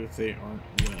I'll do if they aren't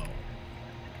well.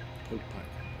 Hope I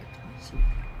contact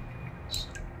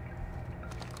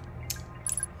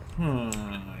Huh,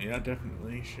 yeah,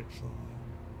 definitely. Ship's log.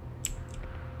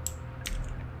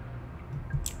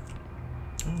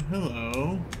 Oh,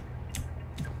 hello.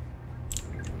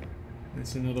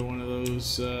 It's another one of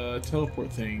those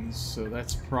teleport things, so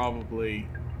that's probably...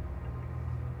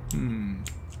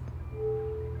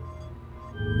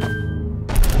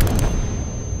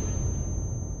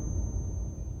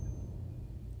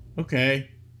 Okay.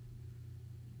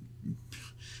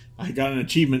 I got an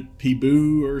achievement,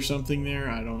 Peeboo or something there.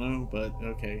 I don't know, but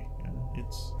okay.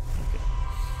 It's okay.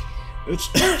 Let's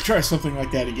try something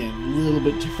like that again. A little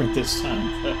bit different this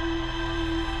time. But,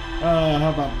 how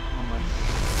about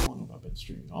how long have I been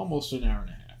streaming? Almost an hour and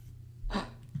a half.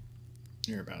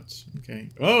 Thereabouts. Okay.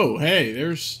 Oh, hey,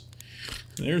 there's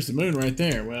the moon right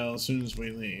there. Well, as soon as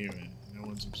we leave, no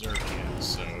one's observed yet,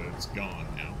 so it's gone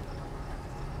now.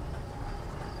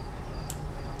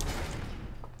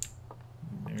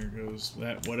 There goes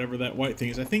that, whatever that white thing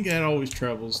is. I think that always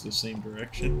travels the same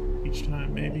direction each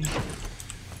time, maybe?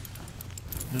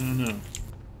 I don't know.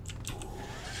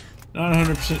 Not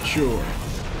 100% sure.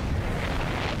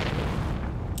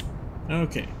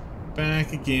 Okay.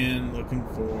 Back again, looking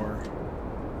for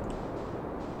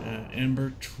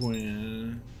Ember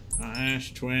Twin.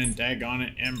 Ash Twin, daggone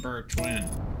it, Ember Twin.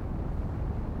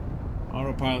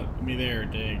 Autopilot me there,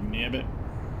 dag nabbit.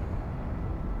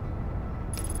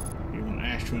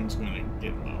 Ash Twin's gonna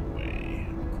get in my way,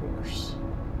 of course.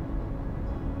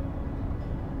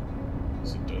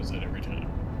 Because it does that every time.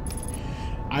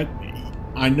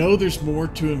 I know there's more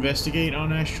to investigate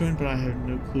on Ash Twin, but I have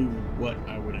no clue what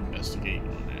I would investigate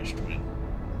on Ash Twin.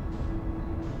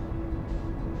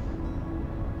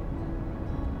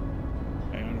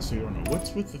 I honestly don't know.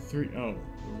 What's with the three... Oh,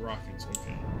 the rockets,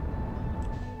 okay.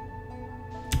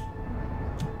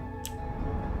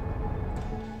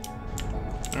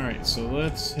 Alright, so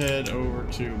let's head over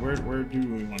to... Where do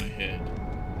we want to head?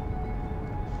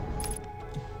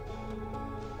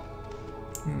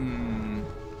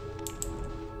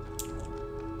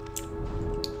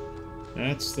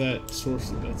 That's that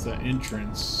source... That's that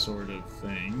entrance sort of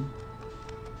thing.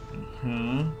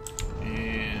 And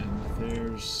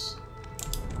there's...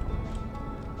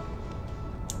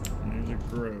 There's a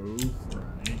grove,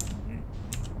 right?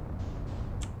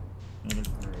 Another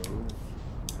grove.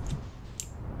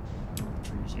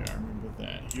 Yeah, I remember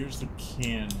that. Here's the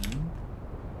cannon.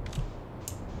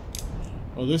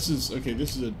 Oh, this is... Okay,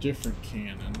 this is a different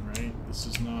cannon, right? This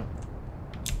is not...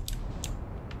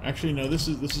 Actually, no, this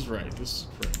is right. This is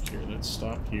correct here. Let's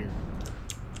stop here.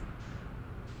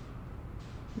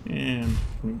 And...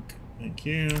 Wink. Thank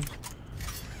you.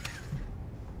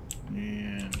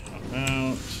 And hop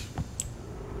out.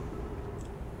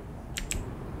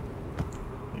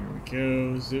 There we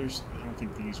go. There's... I don't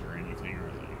think these are anything,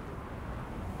 are they?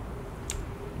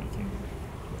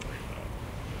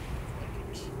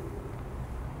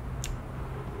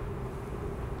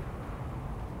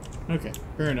 Okay,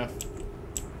 fair enough.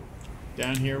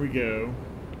 Down here we go.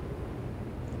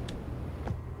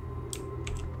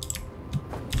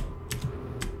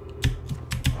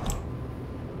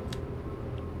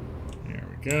 There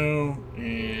we go.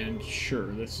 And sure,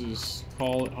 this is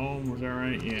call it home. Was that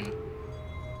right? Yeah.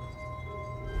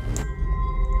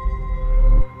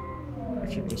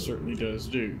 Which it most certainly does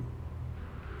do.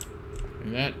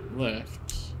 And that left.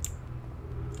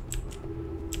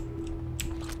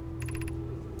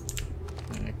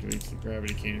 Activates the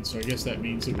gravity cannon, so I guess that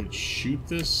means it would shoot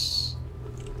this.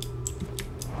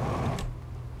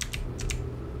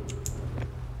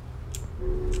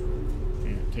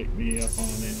 And take me up on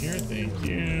in here, thank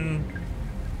you.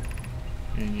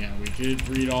 And yeah, we did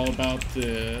read all about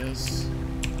this.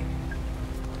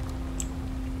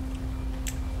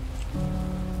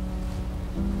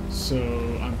 So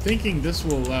I'm thinking this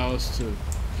will allow us to,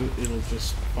 it'll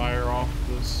just fire off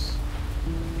this.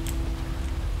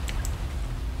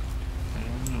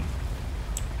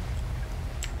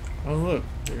 Oh look,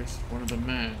 there's one of the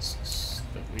masks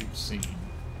that we've seen.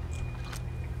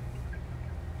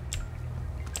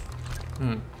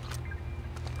 Huh.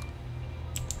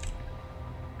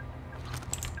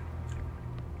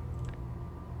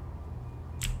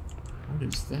 What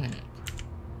is that?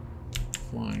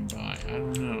 Flying by, I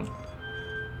don't know.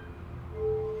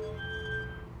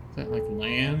 Is that like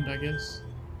land, I guess?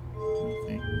 I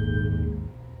think.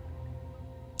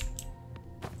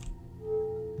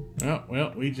 Oh,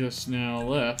 well, we just now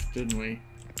left, didn't we?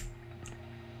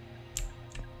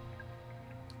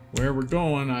 Where we're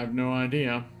going, I have no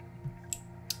idea.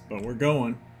 But we're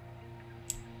going.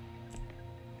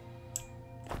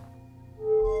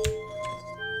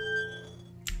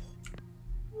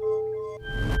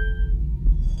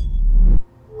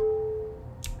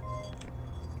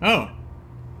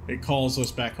 it calls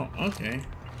us back home. Okay.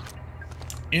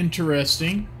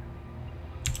 Interesting.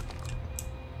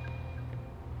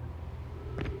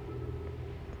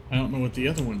 I don't know what the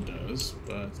other one does,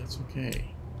 but that's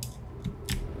okay.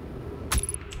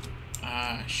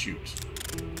 Ah, shoot.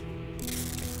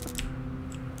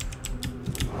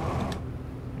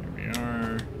 There we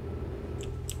are.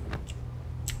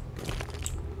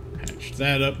 Patch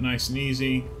that up nice and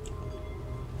easy.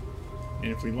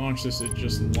 And if we launch this, it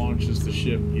just launches the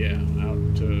ship, yeah,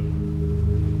 out to...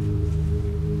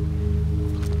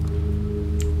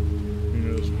 who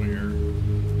knows where.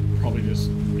 Probably just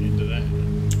into that.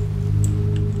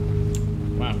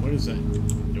 Wow, what is that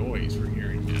noise we're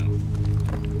hearing now?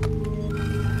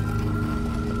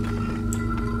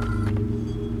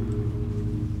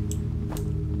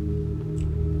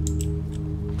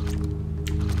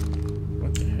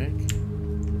 What the heck?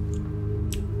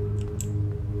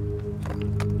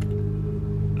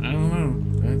 I don't know.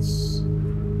 That's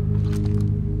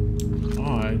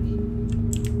odd.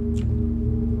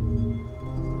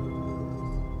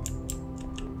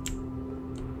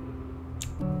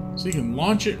 So you can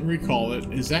launch it and recall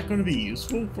it. Is that going to be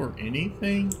useful for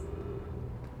anything?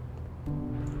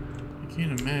 I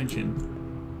can't imagine.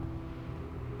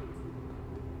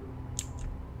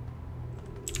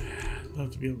 I'd love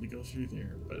to be able to go through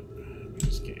there, but we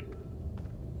just can't.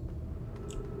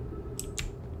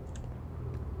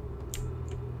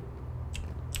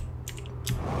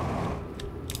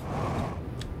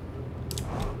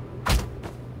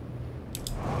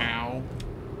 Ow.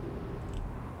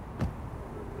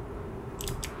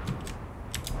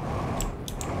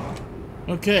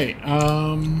 Okay,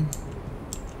 yeah,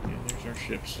 there's our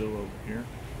ship still over here.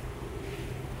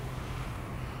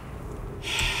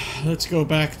 Let's go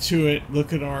back to it,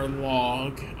 look at our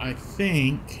log. I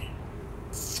think...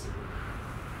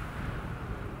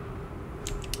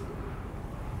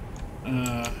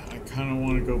 I kind of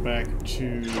want to go back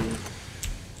to...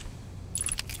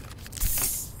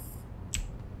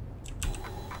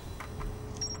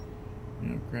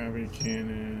 gravity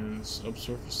cannons,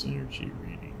 subsurface energy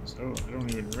readings. Oh, I don't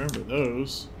even remember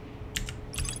those.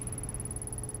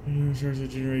 Stars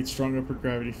that generate strong upper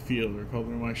gravity field. Recall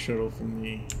them in my shuttle from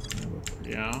the...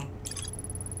 yeah.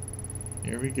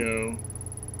 There we go.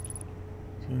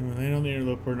 So, land on the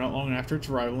interloper not long after its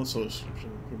arrival in solar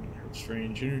system. Heard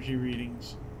strange energy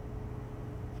readings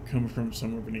coming from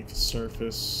somewhere beneath the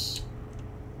surface.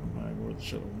 By aboard the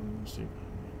shuttle. Stay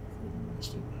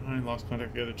behind. Lost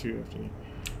contact with the other two after the...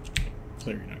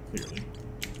 Clearly, not clearly.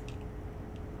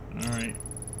 Alright.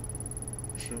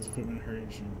 Shuttle's equipment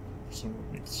hurries from somewhere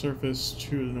beneath the surface.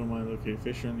 Two of the nomai located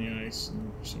fish are on the ice,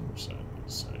 and for some reason they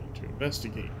decided to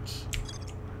investigate.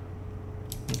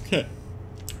 Okay.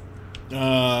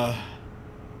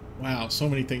 Wow, so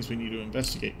many things we need to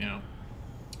investigate now.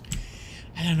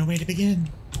 I don't know where to begin.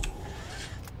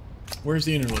 Where's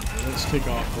the interloper? Let's take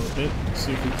off for a bit and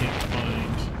see if we can't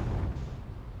find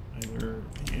either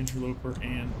the interloper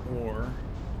and or...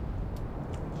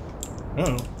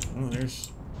 oh,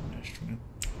 there's Mesh Twin.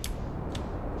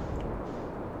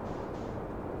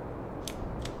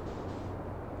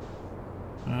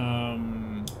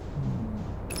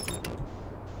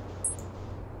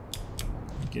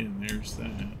 Again, there's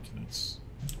that. That's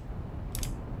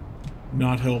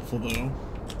not helpful though.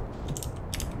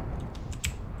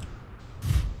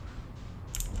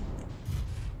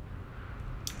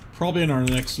 Probably in our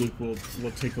next loop we'll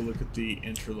take a look at the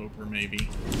interloper, maybe.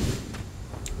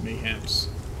 Mayhaps.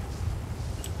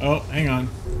 Oh, hang on.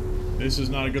 This is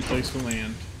not a good place to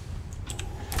land.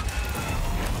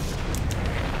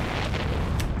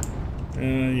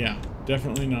 Yeah,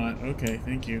 definitely not. Okay,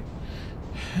 thank you.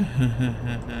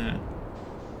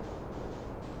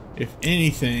 If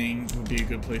anything would be a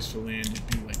good place to land, it'd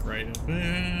be like right up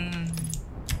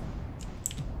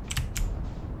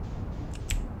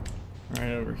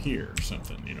right over here or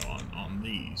something, you know, on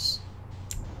these.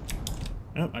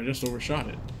 Oh, I just overshot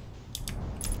it.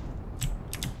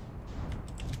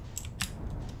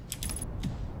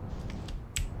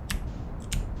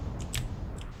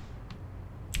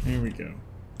 There we go.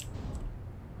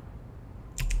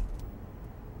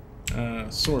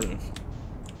 Sort of.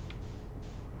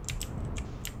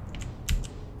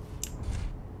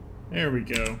 There we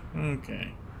go.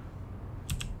 Okay.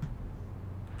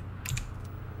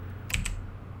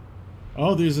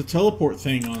 Oh, there's a teleport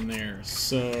thing on there.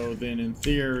 So then in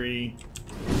theory,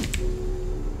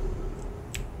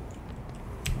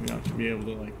 we ought to be able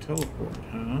to like teleport,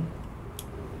 huh?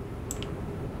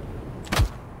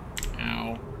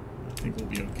 Ow. I think we'll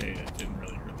be okay. That didn't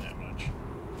really hurt that much.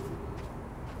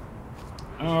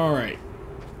 Alright.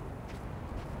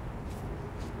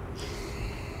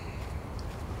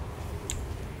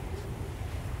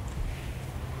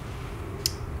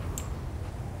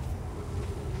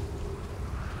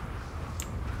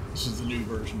 This is the new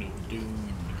version of the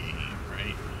Doom game,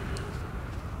 right?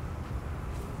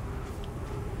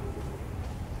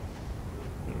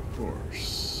 But of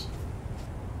course.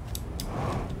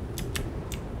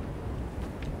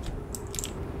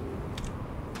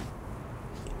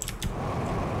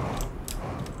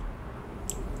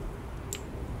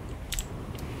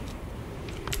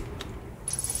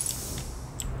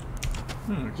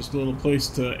 Oh, just a little place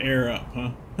to air up, huh?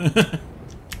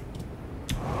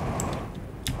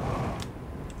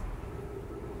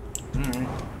 Alright.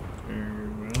 Very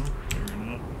well. Fair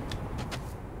enough.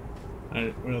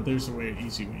 Well, there's a way,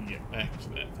 easy way to get back to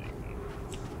that thing,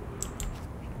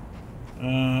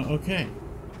 though. Okay.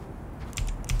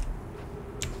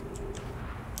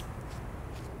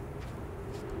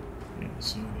 Yeah,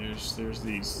 so there's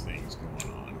these things going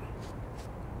on.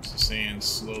 As the sand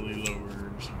slowly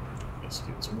lowers, this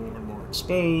gets more and more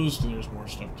exposed, and there's more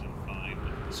stuff to find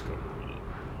and discover in it.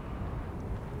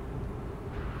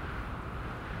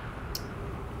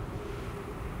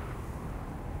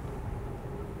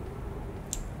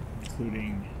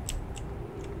 Including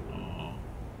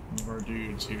one of our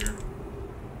dudes here.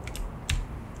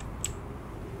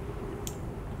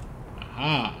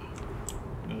 Aha!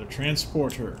 Another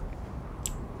transporter.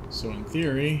 So in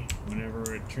theory,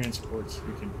 whenever it transports,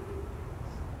 it'll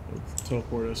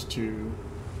teleport us to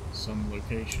some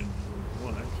location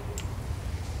or what.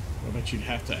 I bet you'd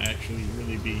have to actually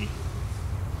really be...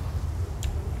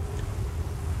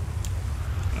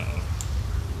 Uh-oh.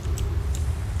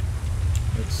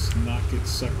 Let's not get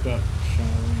sucked up, shall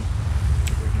we?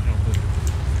 If we can help it.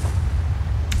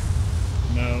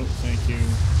 No, thank you.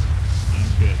 I'm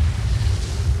good.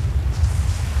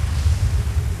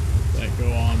 Let that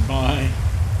go on by.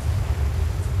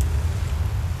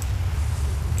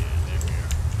 Yeah, there we are.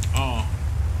 Oh, I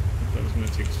thought that was going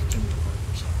to take us to Timber Park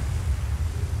or something.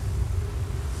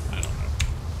 I don't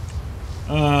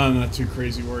know. I'm not too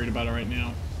crazy worried about it right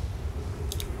now.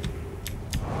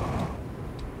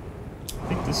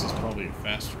 I think this is probably a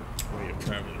faster way of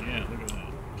traveling. Yeah, look at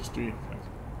that. Just be a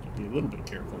little bit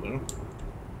careful, though.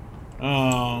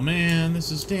 Oh, man,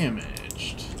 this is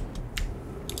damaged.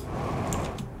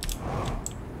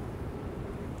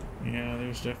 Yeah,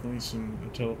 there's definitely a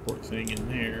teleport thing in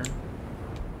there.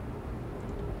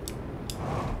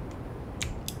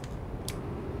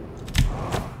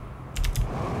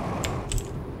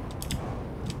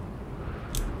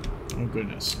 Oh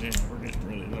goodness, yeah, we're getting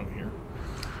really low here.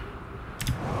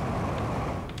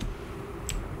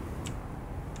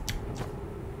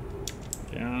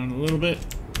 Down a little bit.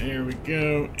 There we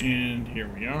go, and here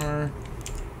we are.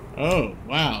 Oh,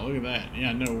 wow, look at that.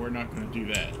 Yeah, no, we're not going to do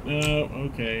that. Oh,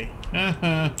 okay. And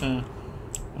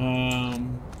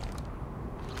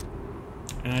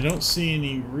I don't see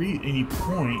any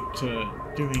point to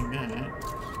doing that.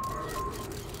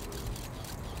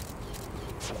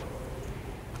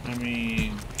 I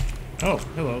mean... Oh,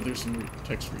 hello, there's some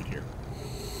text read here.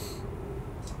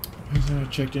 I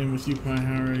checked in with you, Pi.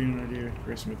 How are you? No idea.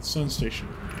 Racing with the Sun Station.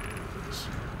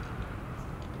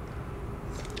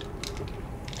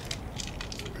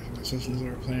 Sessions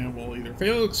our plan will either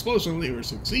fail explosively or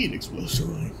succeed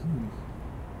explosively.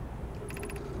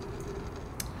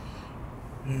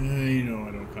 You know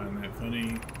I don't find that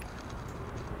funny.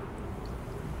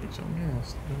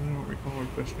 Yes, I don't recall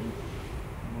requesting to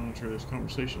monitor this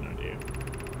conversation idea.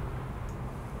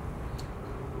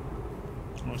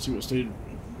 I want to see what state of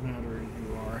matter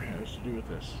you are has to do with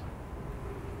this.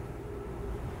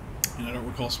 And I don't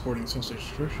recall supporting the Sun Station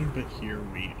description, but here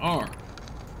we are.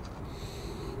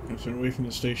 Staying away from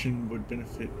the station will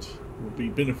be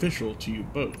beneficial to you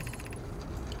both.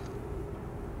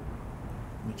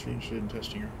 The change in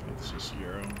testing your hypothesis,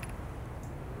 Euro.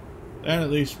 That at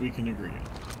least we can agree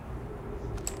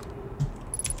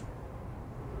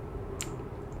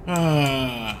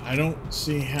on. I don't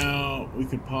see how we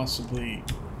could possibly...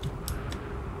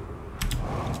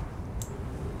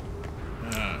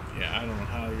 yeah, I don't know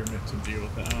how you're meant to deal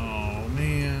with that. Oh,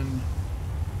 man.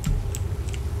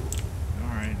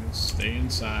 Stay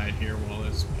inside here while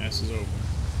this passes over. I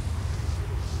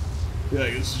feel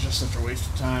like this is just such a waste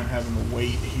of time having to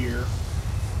wait here.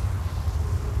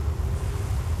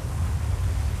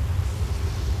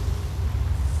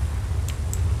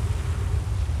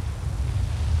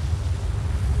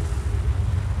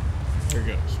 There it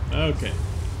goes. Okay.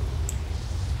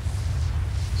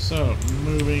 So,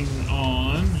 moving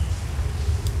on.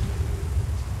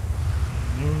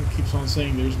 Everyone keeps on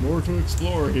saying there's more to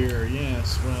explore here.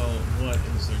 Yes, well, what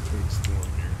is there to explore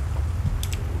here?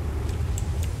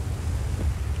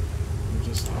 There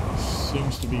just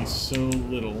seems to be so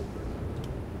little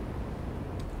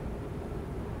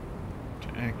to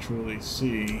actually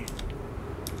see.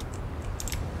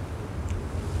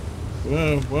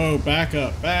 Whoa, whoa, back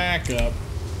up, back up.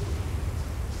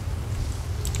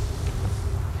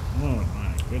 Oh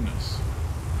my goodness.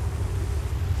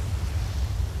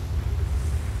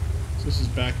 So this is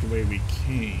back the way we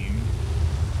came.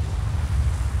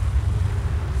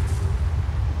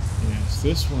 Yes,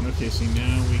 this one. Okay, see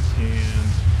now we can...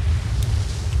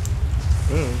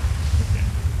 Oh, okay.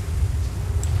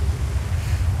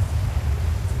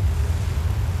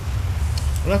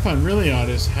 What I find really odd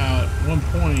is how at one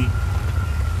point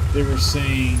they were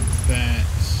saying that...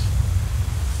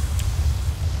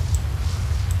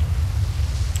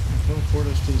 Teleport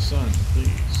us to the sun,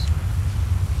 please.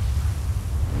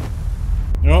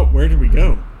 Oh, where did we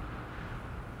go?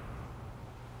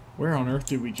 Where on earth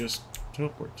did we just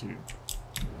teleport to?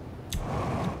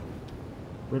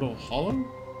 Brittle Hollow?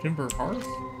 Timber Hearth?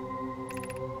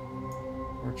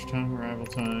 March time, arrival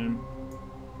time.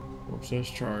 Warp says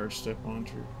charge. Step on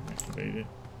to activate it.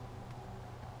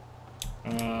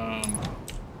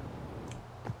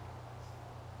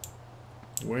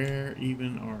 Where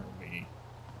even are we?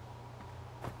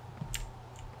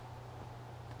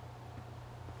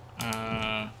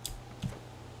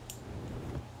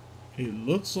 It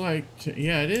looks like...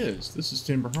 yeah, it is. This is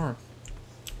Timber Hearth.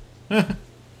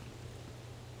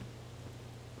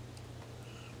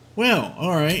 Well,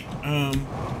 alright. And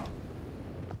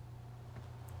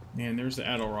there's the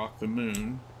Addle Rock, the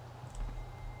moon.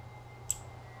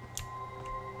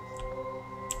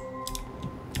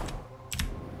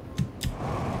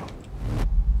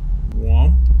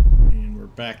 Womp. And we're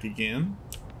back again.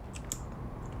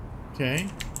 Okay.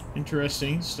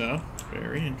 Interesting stuff.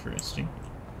 Very interesting.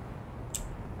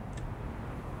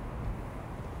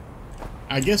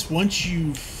 I guess once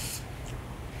you've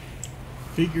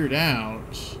figured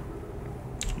out,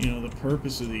 you know, the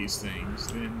purpose of these things,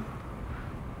 then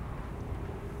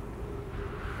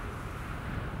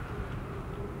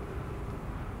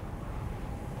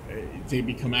they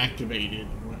become activated.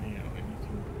 You know, and you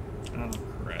can... oh,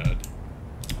 crud.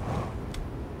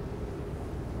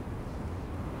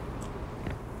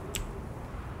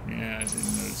 Yeah, I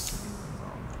didn't notice.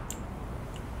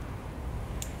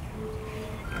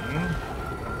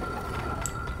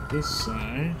 This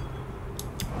side.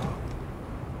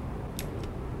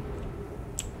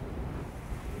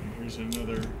 And here's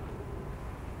another.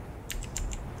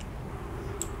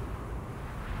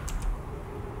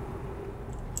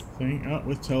 Thing. Oh,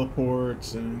 with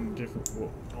teleports and different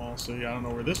walls. So yeah, I don't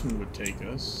know where this one would take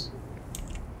us.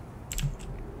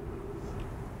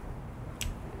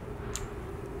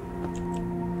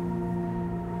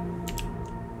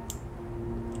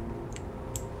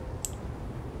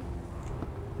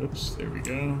 Oops, there we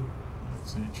go.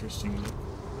 That's an interesting look.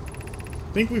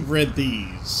 I think we've read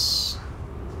these.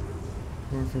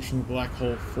 Anglerfish from the Black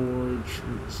Hole Forge.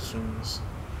 Stones.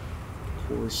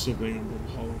 Core sibling of Brittle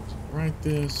Hollow. Write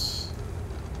this.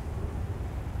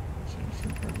 Change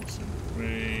from progress in the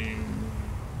way.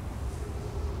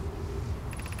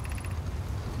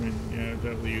 I mean, yeah,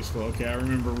 definitely useful. Okay, I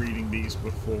remember reading these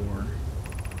before.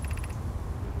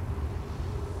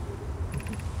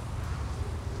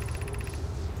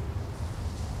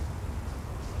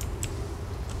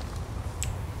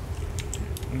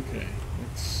 Okay,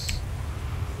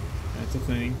 that's a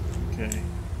thing. Okay.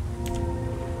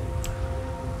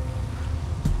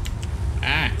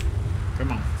 Ah!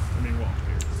 Come on, let me walk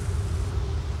here.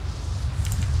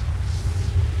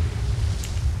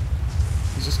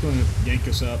 He's just going to yank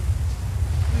us up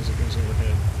as it goes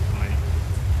overhead. Right.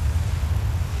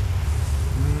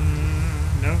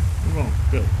 No, we won't.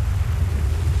 Good. Okay.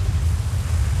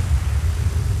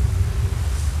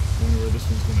 I wonder where this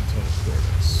one's going to teleport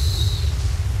us.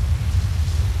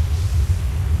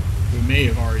 We may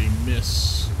have already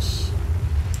missed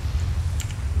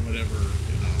whatever,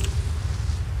 you know,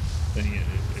 thing it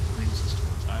brings us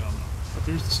towards. I don't know. But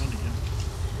there's the sun again.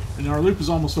 And our loop is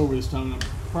almost over this time, and I'm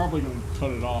probably going to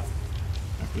cut it off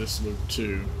after this loop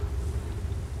too.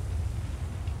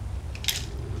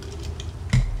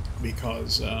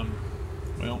 Because,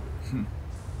 well,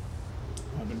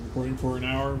 I've been recording for an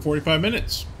hour and 45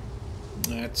 minutes.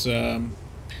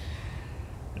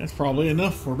 That's probably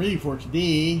enough for me for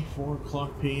today. 4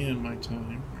 o'clock p.m. my time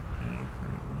right now,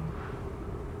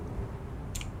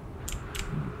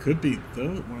 currently. Could be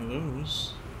one of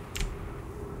those.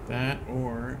 That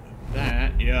or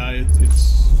that. Yeah,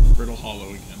 it's Brittle Hollow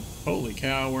again. Holy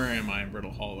cow, where am I in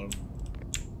Brittle Hollow?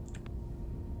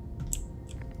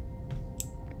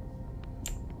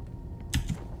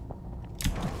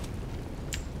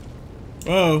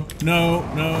 Whoa, no,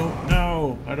 no,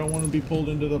 no. I don't want to be pulled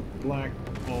into the black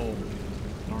hole.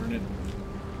 Darn it.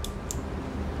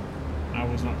 I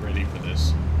was not ready for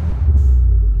this.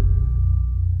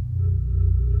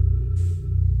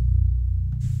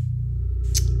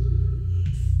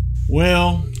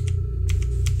 Well,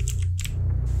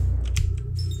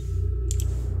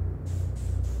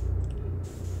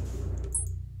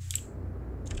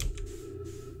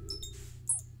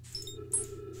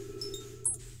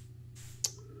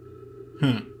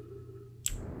 huh.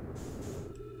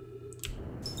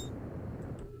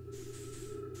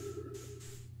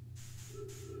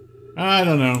 I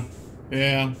don't know.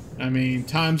 Yeah, I mean,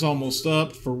 time's almost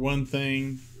up for one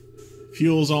thing.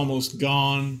 Fuel's almost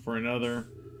gone for another.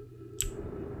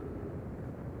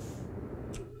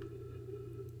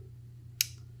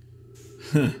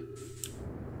 Huh.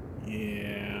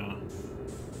 Yeah.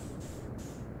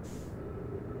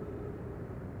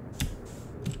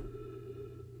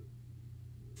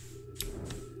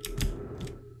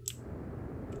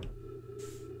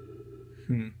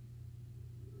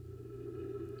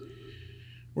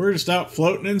 We're just out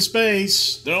floating in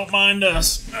space. Don't mind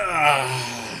us.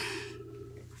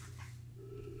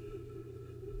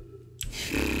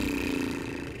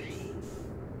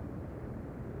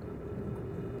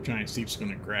 Giant Steep's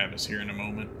going to grab us here in a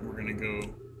moment. We're going to go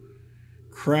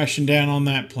crashing down on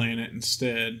that planet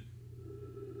instead.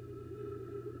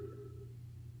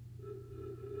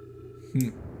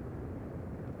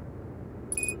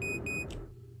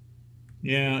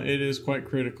 Yeah, it is quite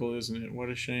critical, isn't it? What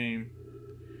a shame.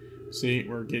 See,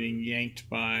 we're getting yanked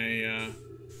by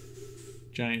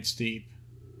Giant Steep.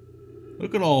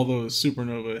 Look at all those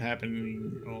supernovae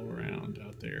happening all around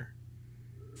out there.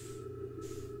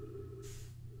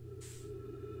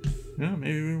 No,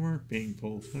 maybe we weren't being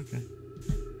pulled. Okay.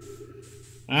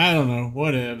 I don't know.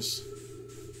 Whatevs.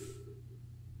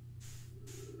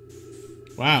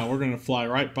 Wow, we're going to fly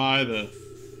right by the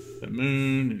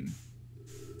moon and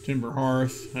Timber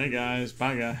Hearth. Hey guys.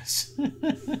 Bye guys.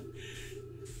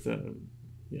 So,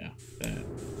 yeah, that.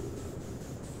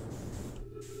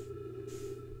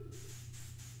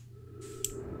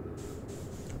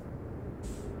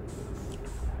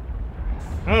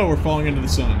 Oh, we're falling into the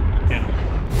sun. Yeah.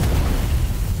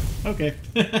 Okay.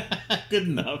 Good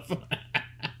enough.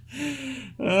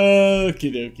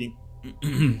 Okie dokie.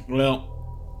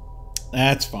 Well,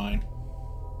 that's fine.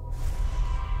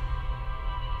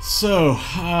 So,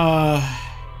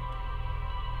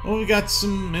 well, we got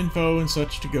some info and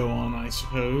such to go on, I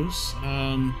suppose.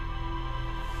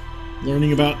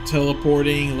 Learning about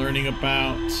teleporting, learning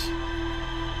about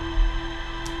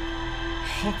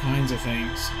all kinds of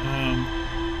things.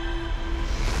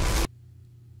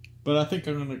 But I think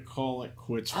I'm going to call it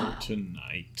quits for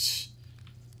tonight.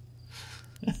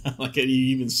 Like, you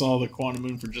even saw the quantum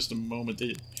moon for just a moment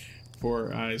before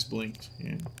our eyes blinked.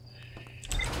 Yeah.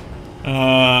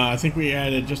 I think we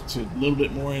added just a little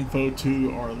bit more info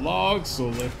to our log, so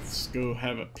let's go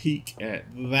have a peek at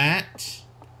that.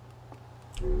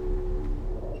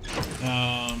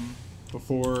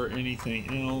 Before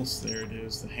anything else, there it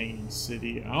is, the Hanging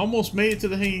City. I almost made it to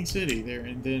the Hanging City there,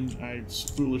 and then I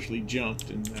foolishly jumped,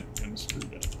 and that kind of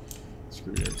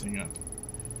screwed everything up.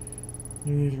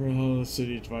 The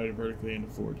city is divided vertically into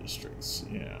 4 districts.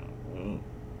 Yeah, oh.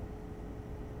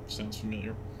 Sounds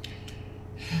familiar.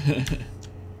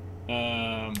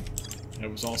 I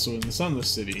was also in the Sunless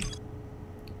City,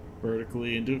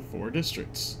 vertically into 4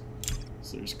 districts.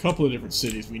 So there's a couple of different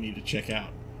cities we need to check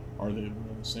out. Are they the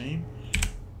same?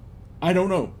 I don't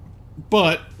know,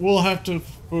 but we'll have to,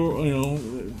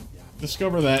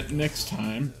 discover that next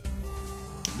time,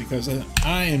 because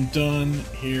I am done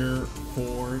here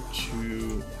for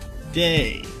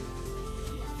today.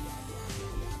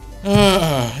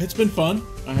 It's been fun.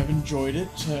 I have enjoyed it.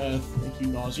 Thank you,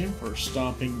 Nauseum, for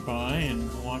stopping by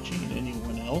and watching, and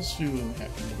anyone else who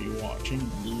happened to be watching,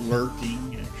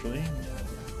 lurking, actually,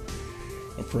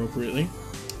 appropriately.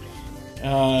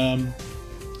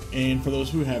 And for those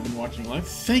who have been watching live,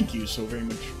 thank you so very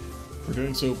much for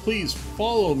doing so. Please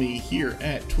follow me here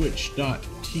at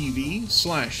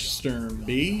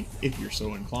twitch.tv/SturmB if you're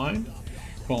so inclined.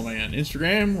 Follow me on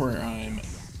Instagram, where I'm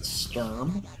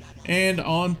Sturm, and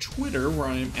on Twitter, where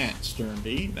I'm at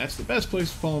SturmB. That's the best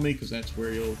place to follow me, because that's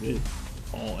where you'll get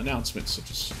all announcements,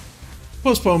 such as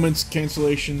postponements,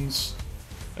 cancellations,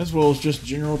 as well as just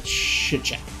general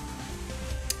chit-chat.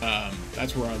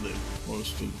 That's where I live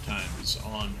most of the time, is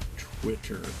on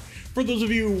Twitter. For those of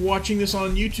you watching this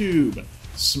on YouTube,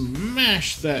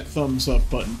 smash that thumbs up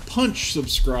button, punch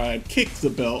subscribe, kick the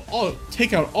bell,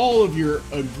 take out all of your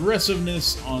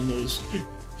aggressiveness on those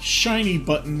shiny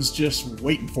buttons just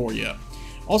waiting for you.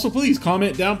 Also, please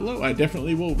comment down below. I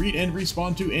definitely will read and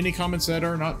respond to any comments that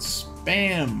are not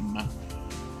spam.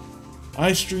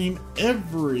 I stream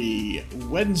every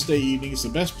Wednesday evening. It's the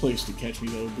best place to catch me,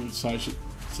 though, besides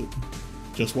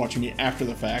just watching me after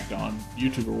the fact on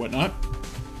YouTube or whatnot.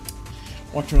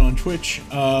 Watching on Twitch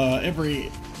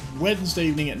every Wednesday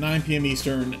evening at 9 p.m.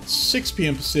 Eastern, 6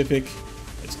 p.m. Pacific.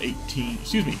 That's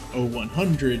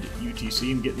 0100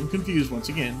 UTC. I'm getting confused once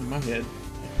again in my head.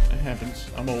 That happens.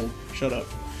 I'm old. Shut up.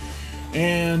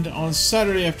 And on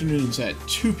Saturday afternoons at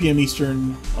 2 p.m.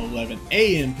 Eastern, 11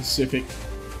 a.m. Pacific,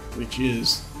 which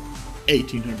is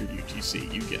 1800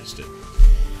 UTC. You guessed it.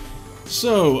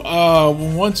 So,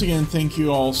 once again, thank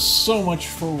you all so much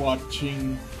for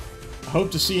watching. I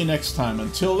hope to see you next time.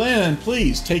 Until then,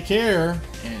 please take care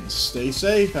and stay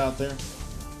safe out there.